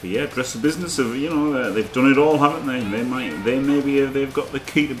 But yeah, dress the business of, you know, they've done it all, haven't they? They've got the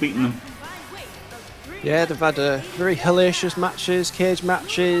key to beating them. Yeah, they've had very hellacious matches, cage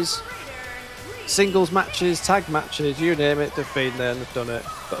matches, singles matches, tag matches, you name it, they've been there and they've done it.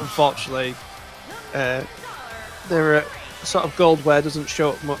 But unfortunately, their sort of gold wear doesn't show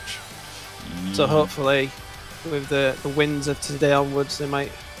up much. So hopefully, with the wins of today onwards, they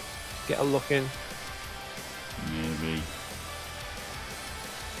might get a look in. Maybe.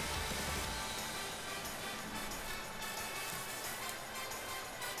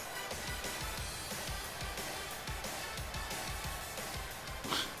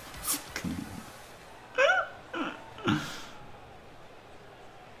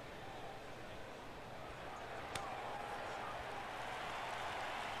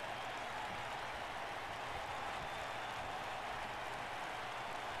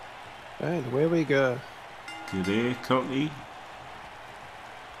 And away we go. Good day, Cocky.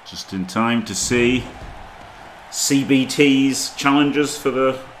 Just in time to see CBT's challenges for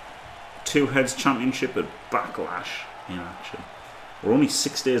the Two Heads Championship at Backlash in action. We're only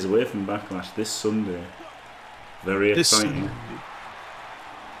 6 days away from Backlash this Sunday. Very exciting.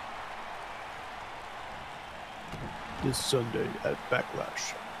 This Sunday at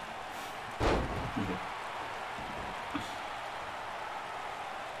Backlash. Yeah.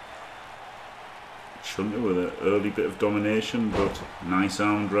 Shunter with an early bit of domination, but nice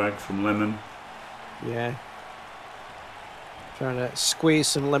arm drag from Lemon. Yeah. Trying to squeeze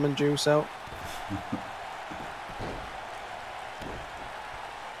some lemon juice out.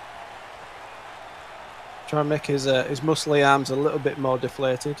 Try and make his muscly arms a little bit more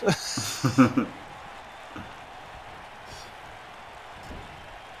deflated.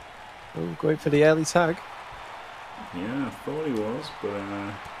 Oh, going for the early tag. Yeah, I thought he was, but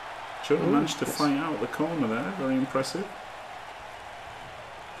Chunt managed to fight out the corner there. Very impressive.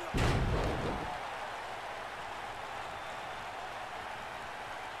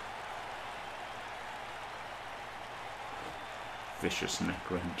 Vicious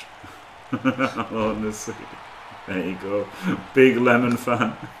neck wrench. Honestly. There you go. Big Lemon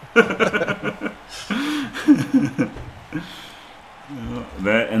fan.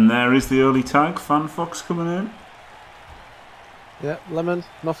 There is the early tag. Fan Fox coming in. Yeah, Lemon,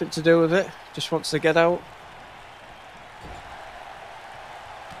 nothing to do with it. Just wants to get out.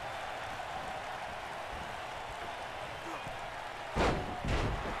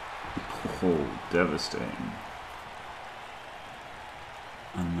 Oh, devastating.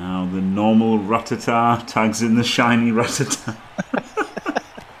 And now the normal Ratata tags in the shiny Ratata.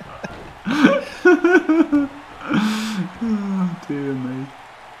 Oh, dear me.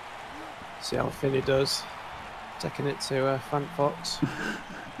 See how Finney does. Taking it to Fan Fox.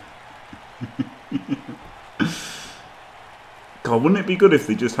 God, wouldn't it be good if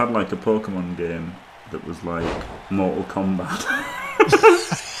they just had like a Pokemon game that was like Mortal Kombat?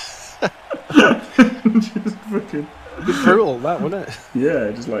 Just freaking... It'd be brutal, that, wouldn't it?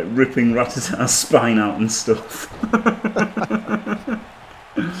 Yeah, just like ripping Rattata's spine out and stuff.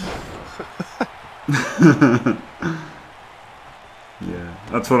 Yeah,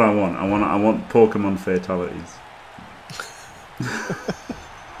 that's what I want. I want Pokemon fatalities.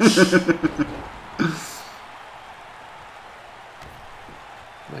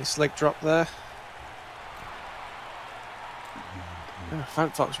 Nice leg drop there. Oh,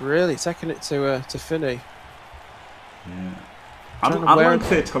 Fanfox really taking it to Finney. Yeah. Trying to I'd wear like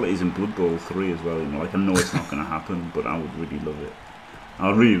fatalities in Blood Bowl 3 as well. You know, like I know it's not going to happen, but I would really love it.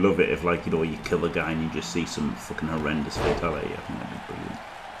 I'd really love it if, like, you know, you kill a guy and you just see some fucking horrendous fatality. I think that'd be brilliant.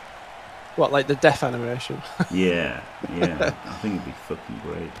 What, like the death animation? Yeah, yeah. I think it'd be fucking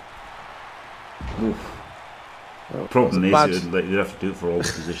great. Oof. Well, Problem is, bad- you'd have to do it for all the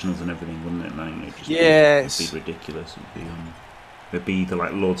positionals and everything, wouldn't it? Like, it'd just Yes. be ridiculous. It'd be either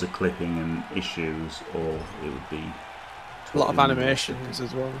like loads of clipping and issues, or it would be a lot of totally animations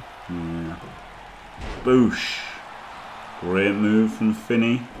as well. Yeah. Boosh. Great move from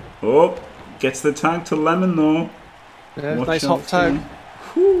Finney. Oh, gets the tag to Lemon though. Yeah, Watch nice out, hot tag. Finney.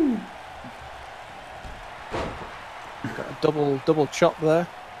 Whew. Got a double chop there.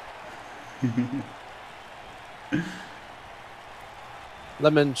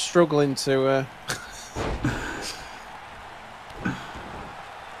 Lemon struggling to.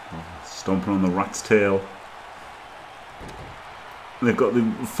 Stomping on the rat's tail. They've got the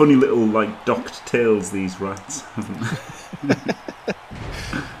funny little, like, docked tails, these rats, haven't they?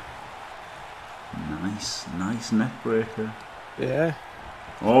 Nice neck breaker. Yeah.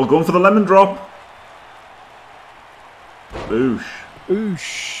 Oh, going for the lemon drop. Boosh.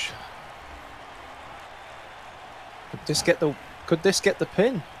 Oosh. Could this get the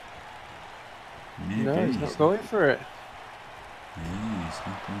pin? Maybe. No, he's not going for it. Yeah, he's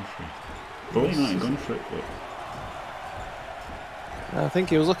not going for it. Probably not going for it, but... I think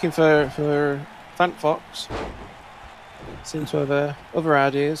he was looking for Fanfox. Seems to have other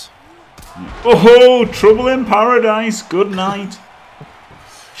ideas. Oh, trouble in paradise. Good night.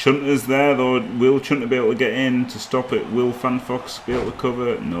 Chunter's there though. Will Chunter be able to get in to stop it? Will Fanfox be able to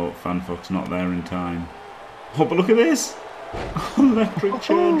cover? No, Fanfox not there in time. Oh, but look at this. Electric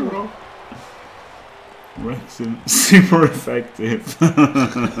chair drop. Wrexham, super effective.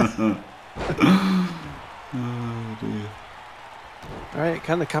 Oh dear. Alright,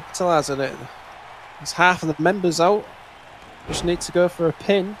 can they capitalise on it? There's half of the members out. Just need to go for a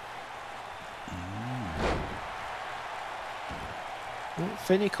pin. Oh,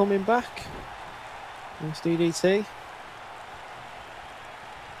 Finney coming back. Nice DDT.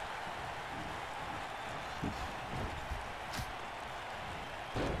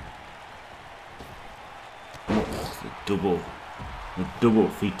 The double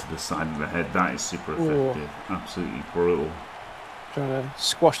feet to the side of the head, that is super effective. Absolutely brutal. Trying to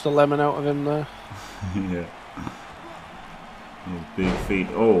squash the lemon out of him there. Yeah. Those big feet.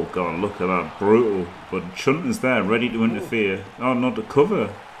 Oh god, look at that. Brutal. But Chunter's there, ready to interfere. Oh, not to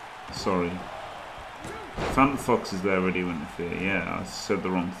cover. Sorry. Phantom Fox is there, ready to interfere. Yeah, I said the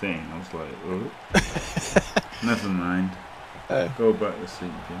wrong thing. I was like, oh. Never mind. Go back to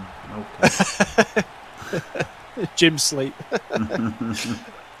sleep, Jim. Okay. Gym sleep.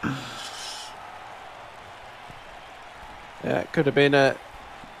 Yeah, it could have been a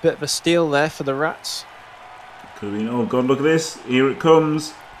bit of a steal there for the Rats. Could have been. Oh god, look at this. Here it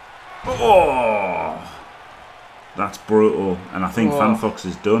comes. Oh! That's brutal. And I think Fanfox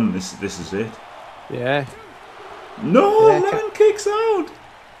is done. This is it. Yeah. No! Yeah, Lemon kicks out!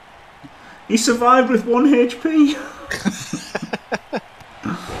 He survived with 1 HP.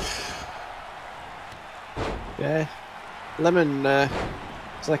 Yeah. Lemon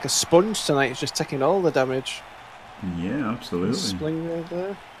is like a sponge tonight. He's just taking all the damage. Yeah, absolutely. Spling right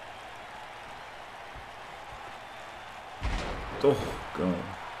there. Oh, God.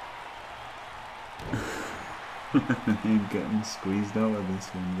 Him getting squeezed out of this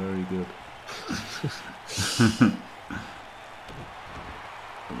one. Very good.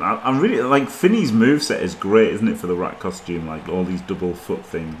 I really like Finney's moveset is great, isn't it, for the rat costume? Like all these double foot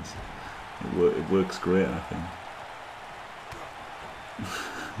things. It works great, I think.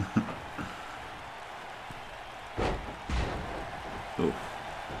 Oh.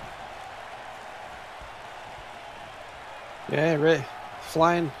 Yeah, really.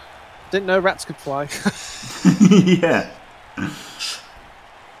 Flying. Didn't know rats could fly. Yeah.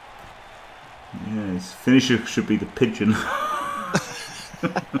 Yeah, his finisher should be the pigeon.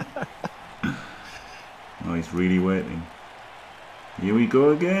 Oh, he's really waiting. Here we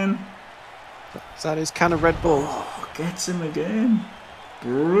go again. Is that his can of Red Bull? Oh, gets him again.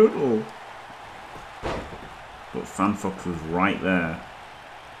 Brutal. But Fanfox was right there.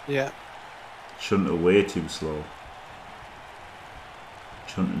 Yeah. Chunter way too slow.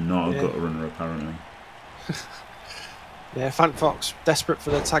 Chunter not a gutter runner apparently. Yeah, Fanfox desperate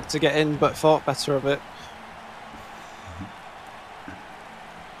for the tag to get in, but thought better of it.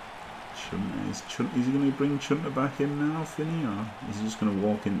 Is he going to bring Chunter back in now, Finney, or is he just going to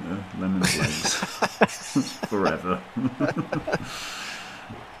walk into Lemon's legs forever?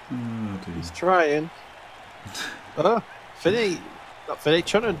 Oh, He's trying. Oh, Finney,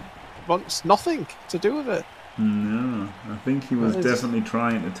 Chunter wants nothing to do with it. No, I think he was definitely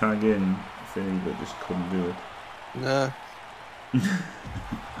trying to tag in Finney, but just couldn't do it. No.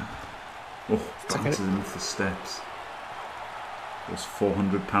 Oh, bounces him off the steps. Those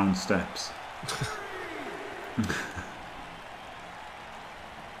 400-pound steps.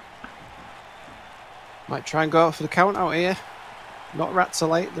 Might try and go out for the count out here. Not rats are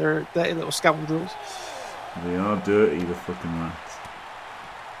late, they're dirty little scoundrels. They are dirty, the fucking rats.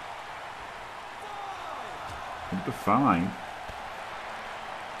 Up to 5.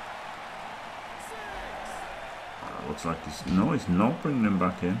 Looks like he's not bringing him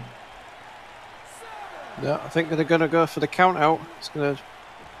back in. No, I think they're going to go for the count out. It's going to.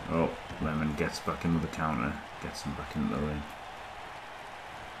 Oh, Lemon gets back into the counter, gets him back into the ring.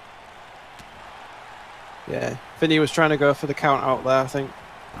 Yeah, Finney was trying to go for the count out there, I think.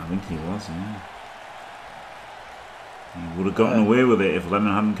 I think he was, yeah. He would have gotten away with it if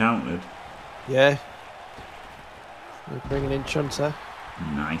Lemon hadn't countered. Yeah. They're bringing in Chunter.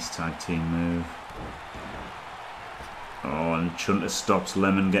 Nice tag team move. Oh, and Chunter stops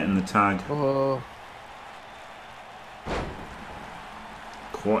Lemon getting the tag. Oh.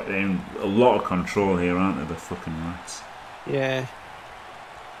 Quite a lot of control here, aren't there, the fucking rats? Yeah.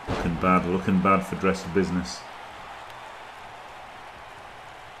 Looking bad for dress of business.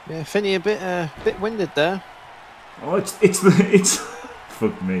 Yeah, Finney a bit winded there. Oh, it's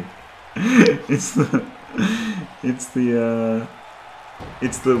fuck me. It's the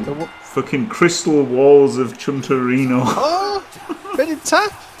fucking crystal walls of Chunterino. Oh, Finney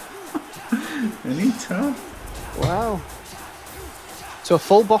tap. Any tap? Wow. To a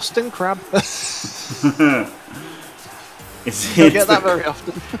full Boston crab. You don't get that very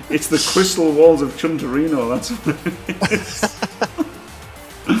often. It's the crystal walls of Chunterino, that's what it is.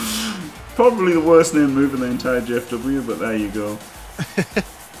 Probably the worst name move in the entire JFW, but there you go.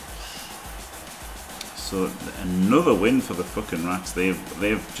 So another win for the fucking rats.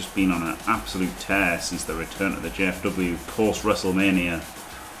 They've just been on an absolute tear since their return to the JFW post WrestleMania.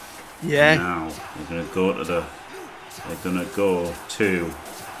 Yeah. Now they're gonna go to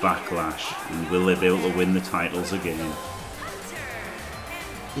Backlash, and will they be able to win the titles again?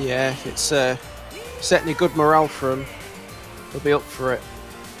 Yeah, it's setting a good morale for them. They'll be up for it.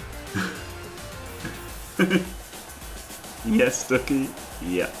 Yes, Ducky.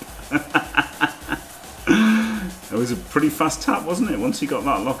 Yep. It was a pretty fast tap, wasn't it? Once he got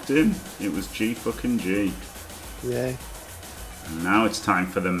that locked in, it was G fucking G. Yeah. And now it's time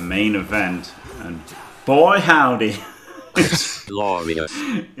for the main event, and boy howdy, it's Glorious.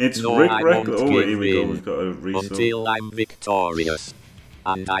 It's No, Rick I Reck. won't Oh, here give we go. in We've got a resub. until I'm victorious.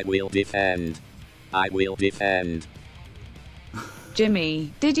 And I will defend. I will defend.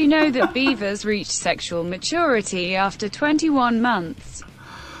 Jimmy, did you know that beavers reach sexual maturity after 21 months?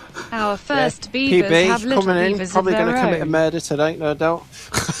 Our first beavers PB have little coming in, beavers of probably their going to commit a own. murder tonight, no doubt.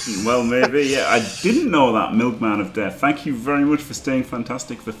 Well, maybe, yeah. I didn't know that, Milkman of Death. Thank you very much for staying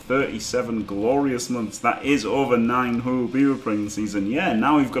fantastic for 37 glorious months. That is over 9 whole beaver pregnancies. season. Yeah,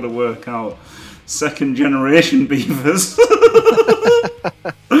 now we've got to work out second generation beavers.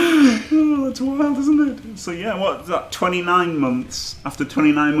 Oh, that's wild, isn't it? So yeah, what's that? 29 months. After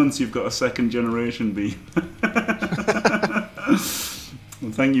 29 months, you've got a second generation beaver.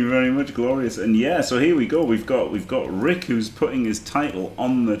 Well, thank you very much, Glorious. And yeah, so here we go. We've got Rick, who's putting his title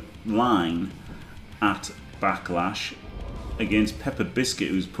on the line at Backlash, against Peppered Biscuit,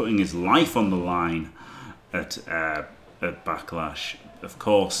 who's putting his life on the line at Backlash. Of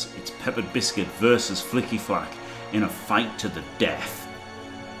course, it's Peppered Biscuit versus Flicky Flack in a fight to the death.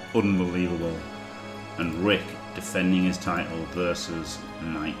 Unbelievable. And Rick defending his title versus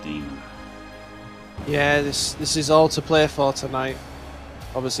Night Demon. Yeah, this is all to play for tonight.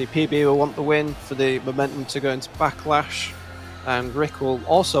 Obviously, PB will want the win for the momentum to go into Backlash, and Rick will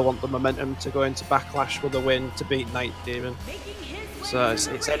also want the momentum to go into Backlash with a win to beat Night Demon. So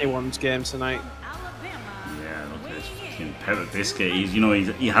it's anyone's game tonight. Yeah, look at this fucking Peppered Biscuit. He's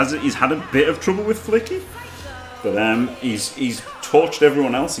had a bit of trouble with Flicky, but he's torched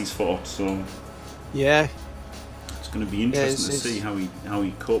everyone else he's fought. So yeah, it's going to be interesting to see how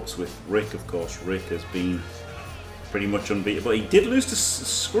he copes with Rick. Of course, Rick has been pretty much unbeatable. He did lose to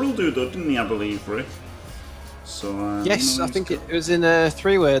Squirrel Dude, though, didn't he? I believe, Rick. So yes, I think it was in a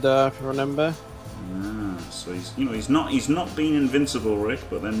three-way, though, if I remember. Yeah, so he's not been invincible, Rick,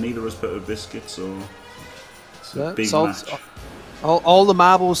 but then neither has Peppered Biscuit. So it's a big match. All the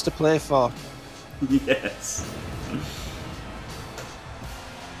marbles to play for. Yes.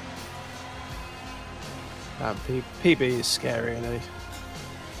 PB is scary, isn't he?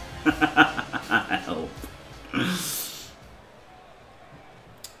 Help.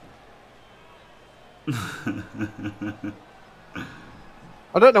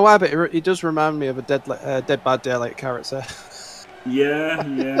 I don't know why, but he does remind me of a Dead Bad Daylight character. Yeah,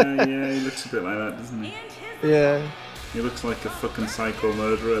 he looks a bit like that, doesn't he? Yeah. He looks like a fucking psycho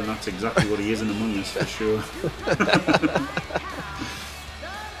murderer, and that's exactly what he is in Among Us, for sure.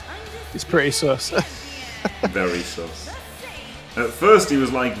 He's pretty sus. Very sus. At first, he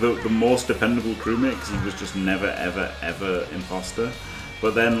was like the most dependable crewmate, because he was just never, ever, ever imposter.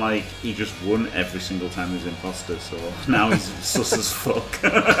 But then, like, he just won every single time he was imposter, so now he's sus as fuck.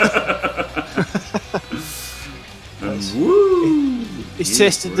 And woo! He's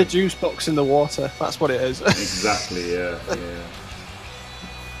tasted the juice box in the water. That's what it is. Exactly, yeah.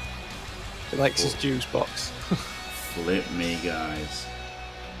 He likes his juice box. Flip me, guys.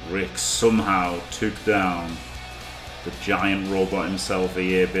 Rick somehow took down the giant robot himself,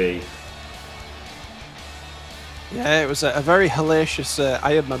 EAB. Yeah, it was a very hellacious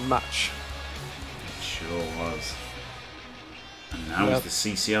Iron Man match. It sure was. And now he's the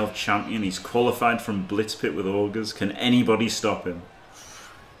CCL champion. He's qualified from Blitzpit with Ogres. Can anybody stop him?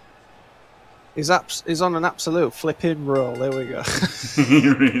 He's on an absolute flipping roll. There we go. He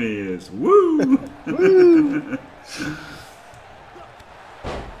really is. Woo! Woo!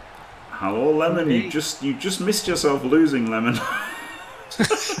 Hello, Lemon. You just missed yourself losing, Lemon.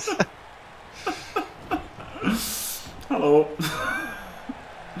 Hello.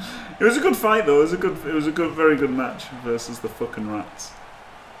 It was a good fight, though. It was a very good match versus the fucking rats.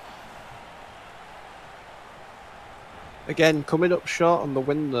 Again, coming up short on the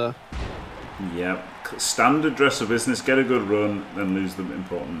win there. Yep. Standard dress of business. Get a good run, then lose the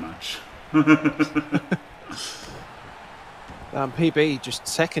important match. PB just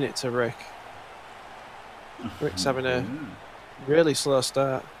taking it to Rick. Rick's having a really slow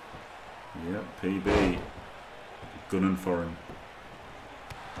start. Yep, PB. Gunning for him.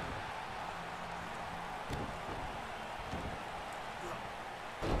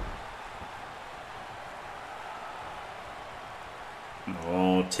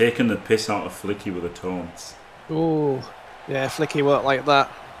 Oh, taking the piss out of Flicky with the taunts. Oh, yeah, Flicky won't like that.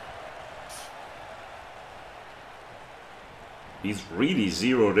 He's really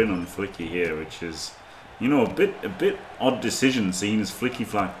zeroed in on Flicky here, which is, you know, a bit odd decision, seeing as Flicky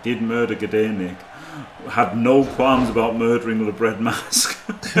Flack did murder Gdanik, had no qualms about murdering the bread mask,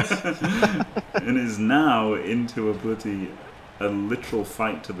 and is now into a literal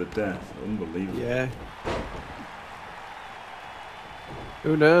fight to the death. Unbelievable. Yeah.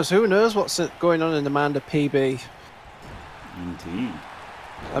 Who knows? Who knows what's going on in the mind of PB? Indeed.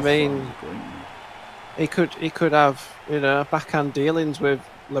 I mean, he could have, you know, backhand dealings with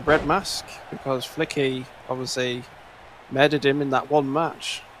the bread mask, because Flicky obviously murdered him in that one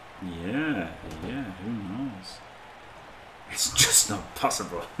match. Yeah, who knows? It's just not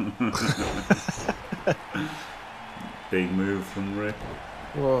possible. Big move from Rick.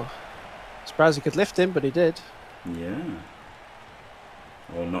 Whoa. Surprised he could lift him, but he did. Yeah.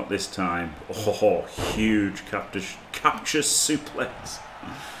 Oh, not this time. Oh, huge capture suplex.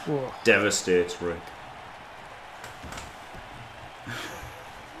 Whoa. Devastates Rick.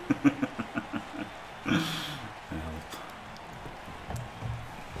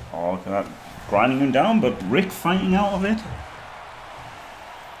 Oh, look at that. Grinding him down, but Rick fighting out of it.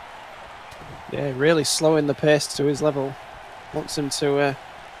 Yeah, really slowing the pace to his level. Wants him to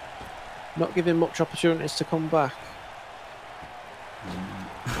not give him much opportunities to come back.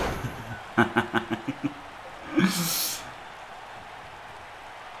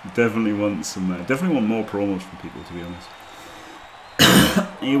 Definitely want more promos from people, to be honest.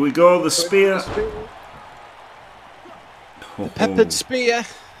 Here we go, the spear. The peppered spear.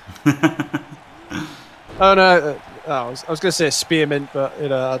 Oh no! I was going to say spearmint, but you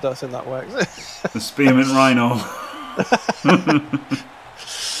know I don't think that works. The spearmint rhino.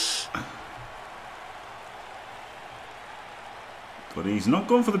 But he's not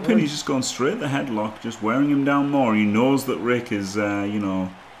going for the pin. He's just going straight the headlock, just wearing him down more. He knows that Rick is, you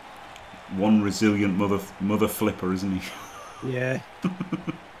know, one resilient mother flipper, isn't he? Yeah.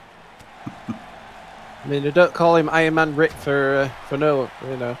 I mean, they don't call him Iron Man Rick for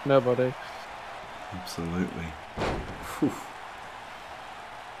nobody. Absolutely. Whew.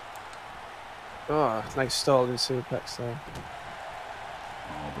 Oh, nice stalling suplex there.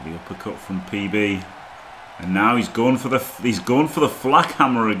 Oh, but the uppercut from PB, and now he's going for the flak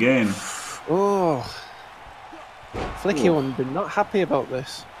hammer again. Oh, Flicky one been not happy about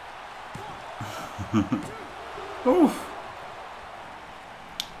this. Oof.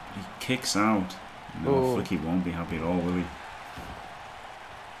 He kicks out. No, Oh. Flicky won't be happy at all, will he?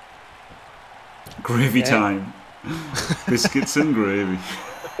 Gravy time. Biscuits and gravy.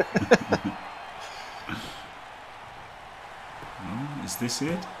 Oh, is this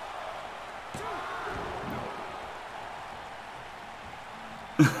it?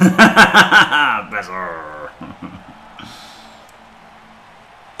 No. Better.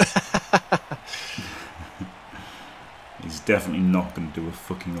 He's definitely not going to do a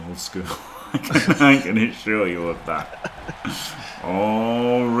fucking old school. I can assure you of that.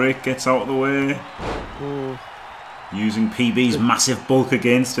 Oh, Rick gets out of the way. Ooh. Using PB's massive bulk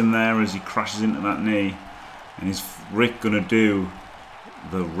against him there as he crashes into that knee. And is Rick going to do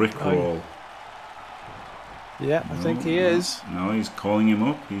the Rick roll? Yeah, I think he is. No, he's calling him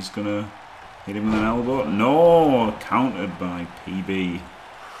up. He's going to hit him with an elbow. No, countered by PB.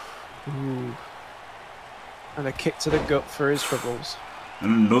 Ooh. And a kick to the gut for his troubles.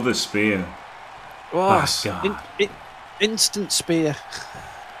 And another spear. Oh, God. instant spear.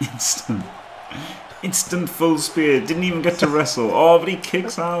 Instant full spear. Didn't even get to wrestle. Oh, but he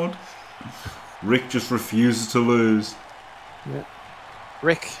kicks out. Rick just refuses to lose. Yeah.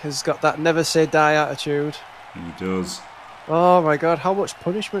 Rick has got that never say die attitude. He does. Oh my god, how much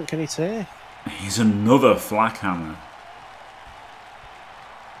punishment can he take? He's another flak hammer.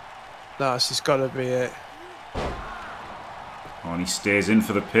 No, this has got to be it. Oh, and he stays in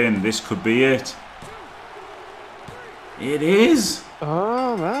for the pin. This could be it. It is.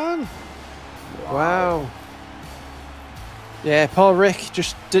 Oh man. Wow. Yeah, poor Rick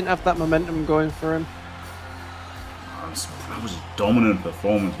just didn't have that momentum going for him. That was a dominant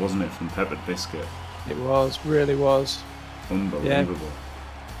performance, wasn't it, from Peppered Biscuit? It was, really was. Unbelievable. Yeah.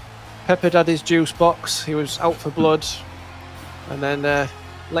 Peppered had his juice box. He was out for blood. And then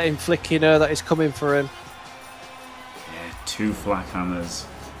letting Flicky know that he's coming for him. Yeah, 2 flak hammers.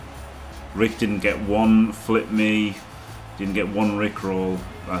 Rick didn't get one flip me. Didn't get one Rick roll.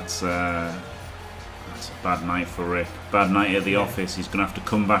 That's a bad night for Rick. Bad night at the office. He's going to have to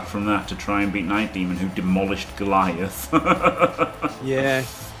come back from that to try and beat Night Demon, who demolished Goliath. Yeah.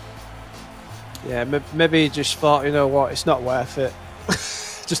 Yeah, maybe he just thought, you know what, it's not worth it.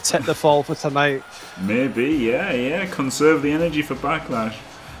 Just take the fall for tonight. Maybe, yeah. Conserve the energy for Backlash.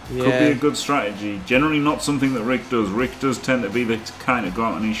 Yeah. Could be a good strategy. Generally not something that Rick does. Rick does tend to be the kind of go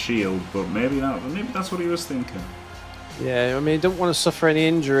out on his shield, but maybe that's what he was thinking. Yeah, I mean, he don't want to suffer any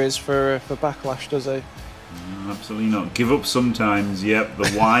injuries for Backlash, does he? No, absolutely not. Give up sometimes. Yep,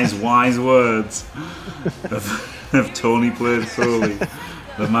 the wise words of Tony Plays Crowley,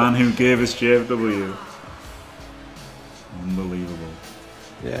 the man who gave us JFW. Unbelievable.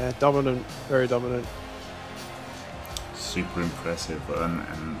 Yeah, dominant, very dominant. Super impressive,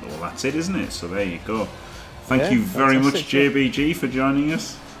 and well, that's it, isn't it? So there you go. Thank you very much, fantastic. JBG, for joining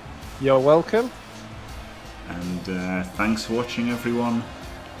us. You're welcome. And thanks for watching, everyone.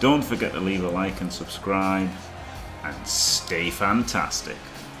 Don't forget to leave a like and subscribe, and stay fantastic.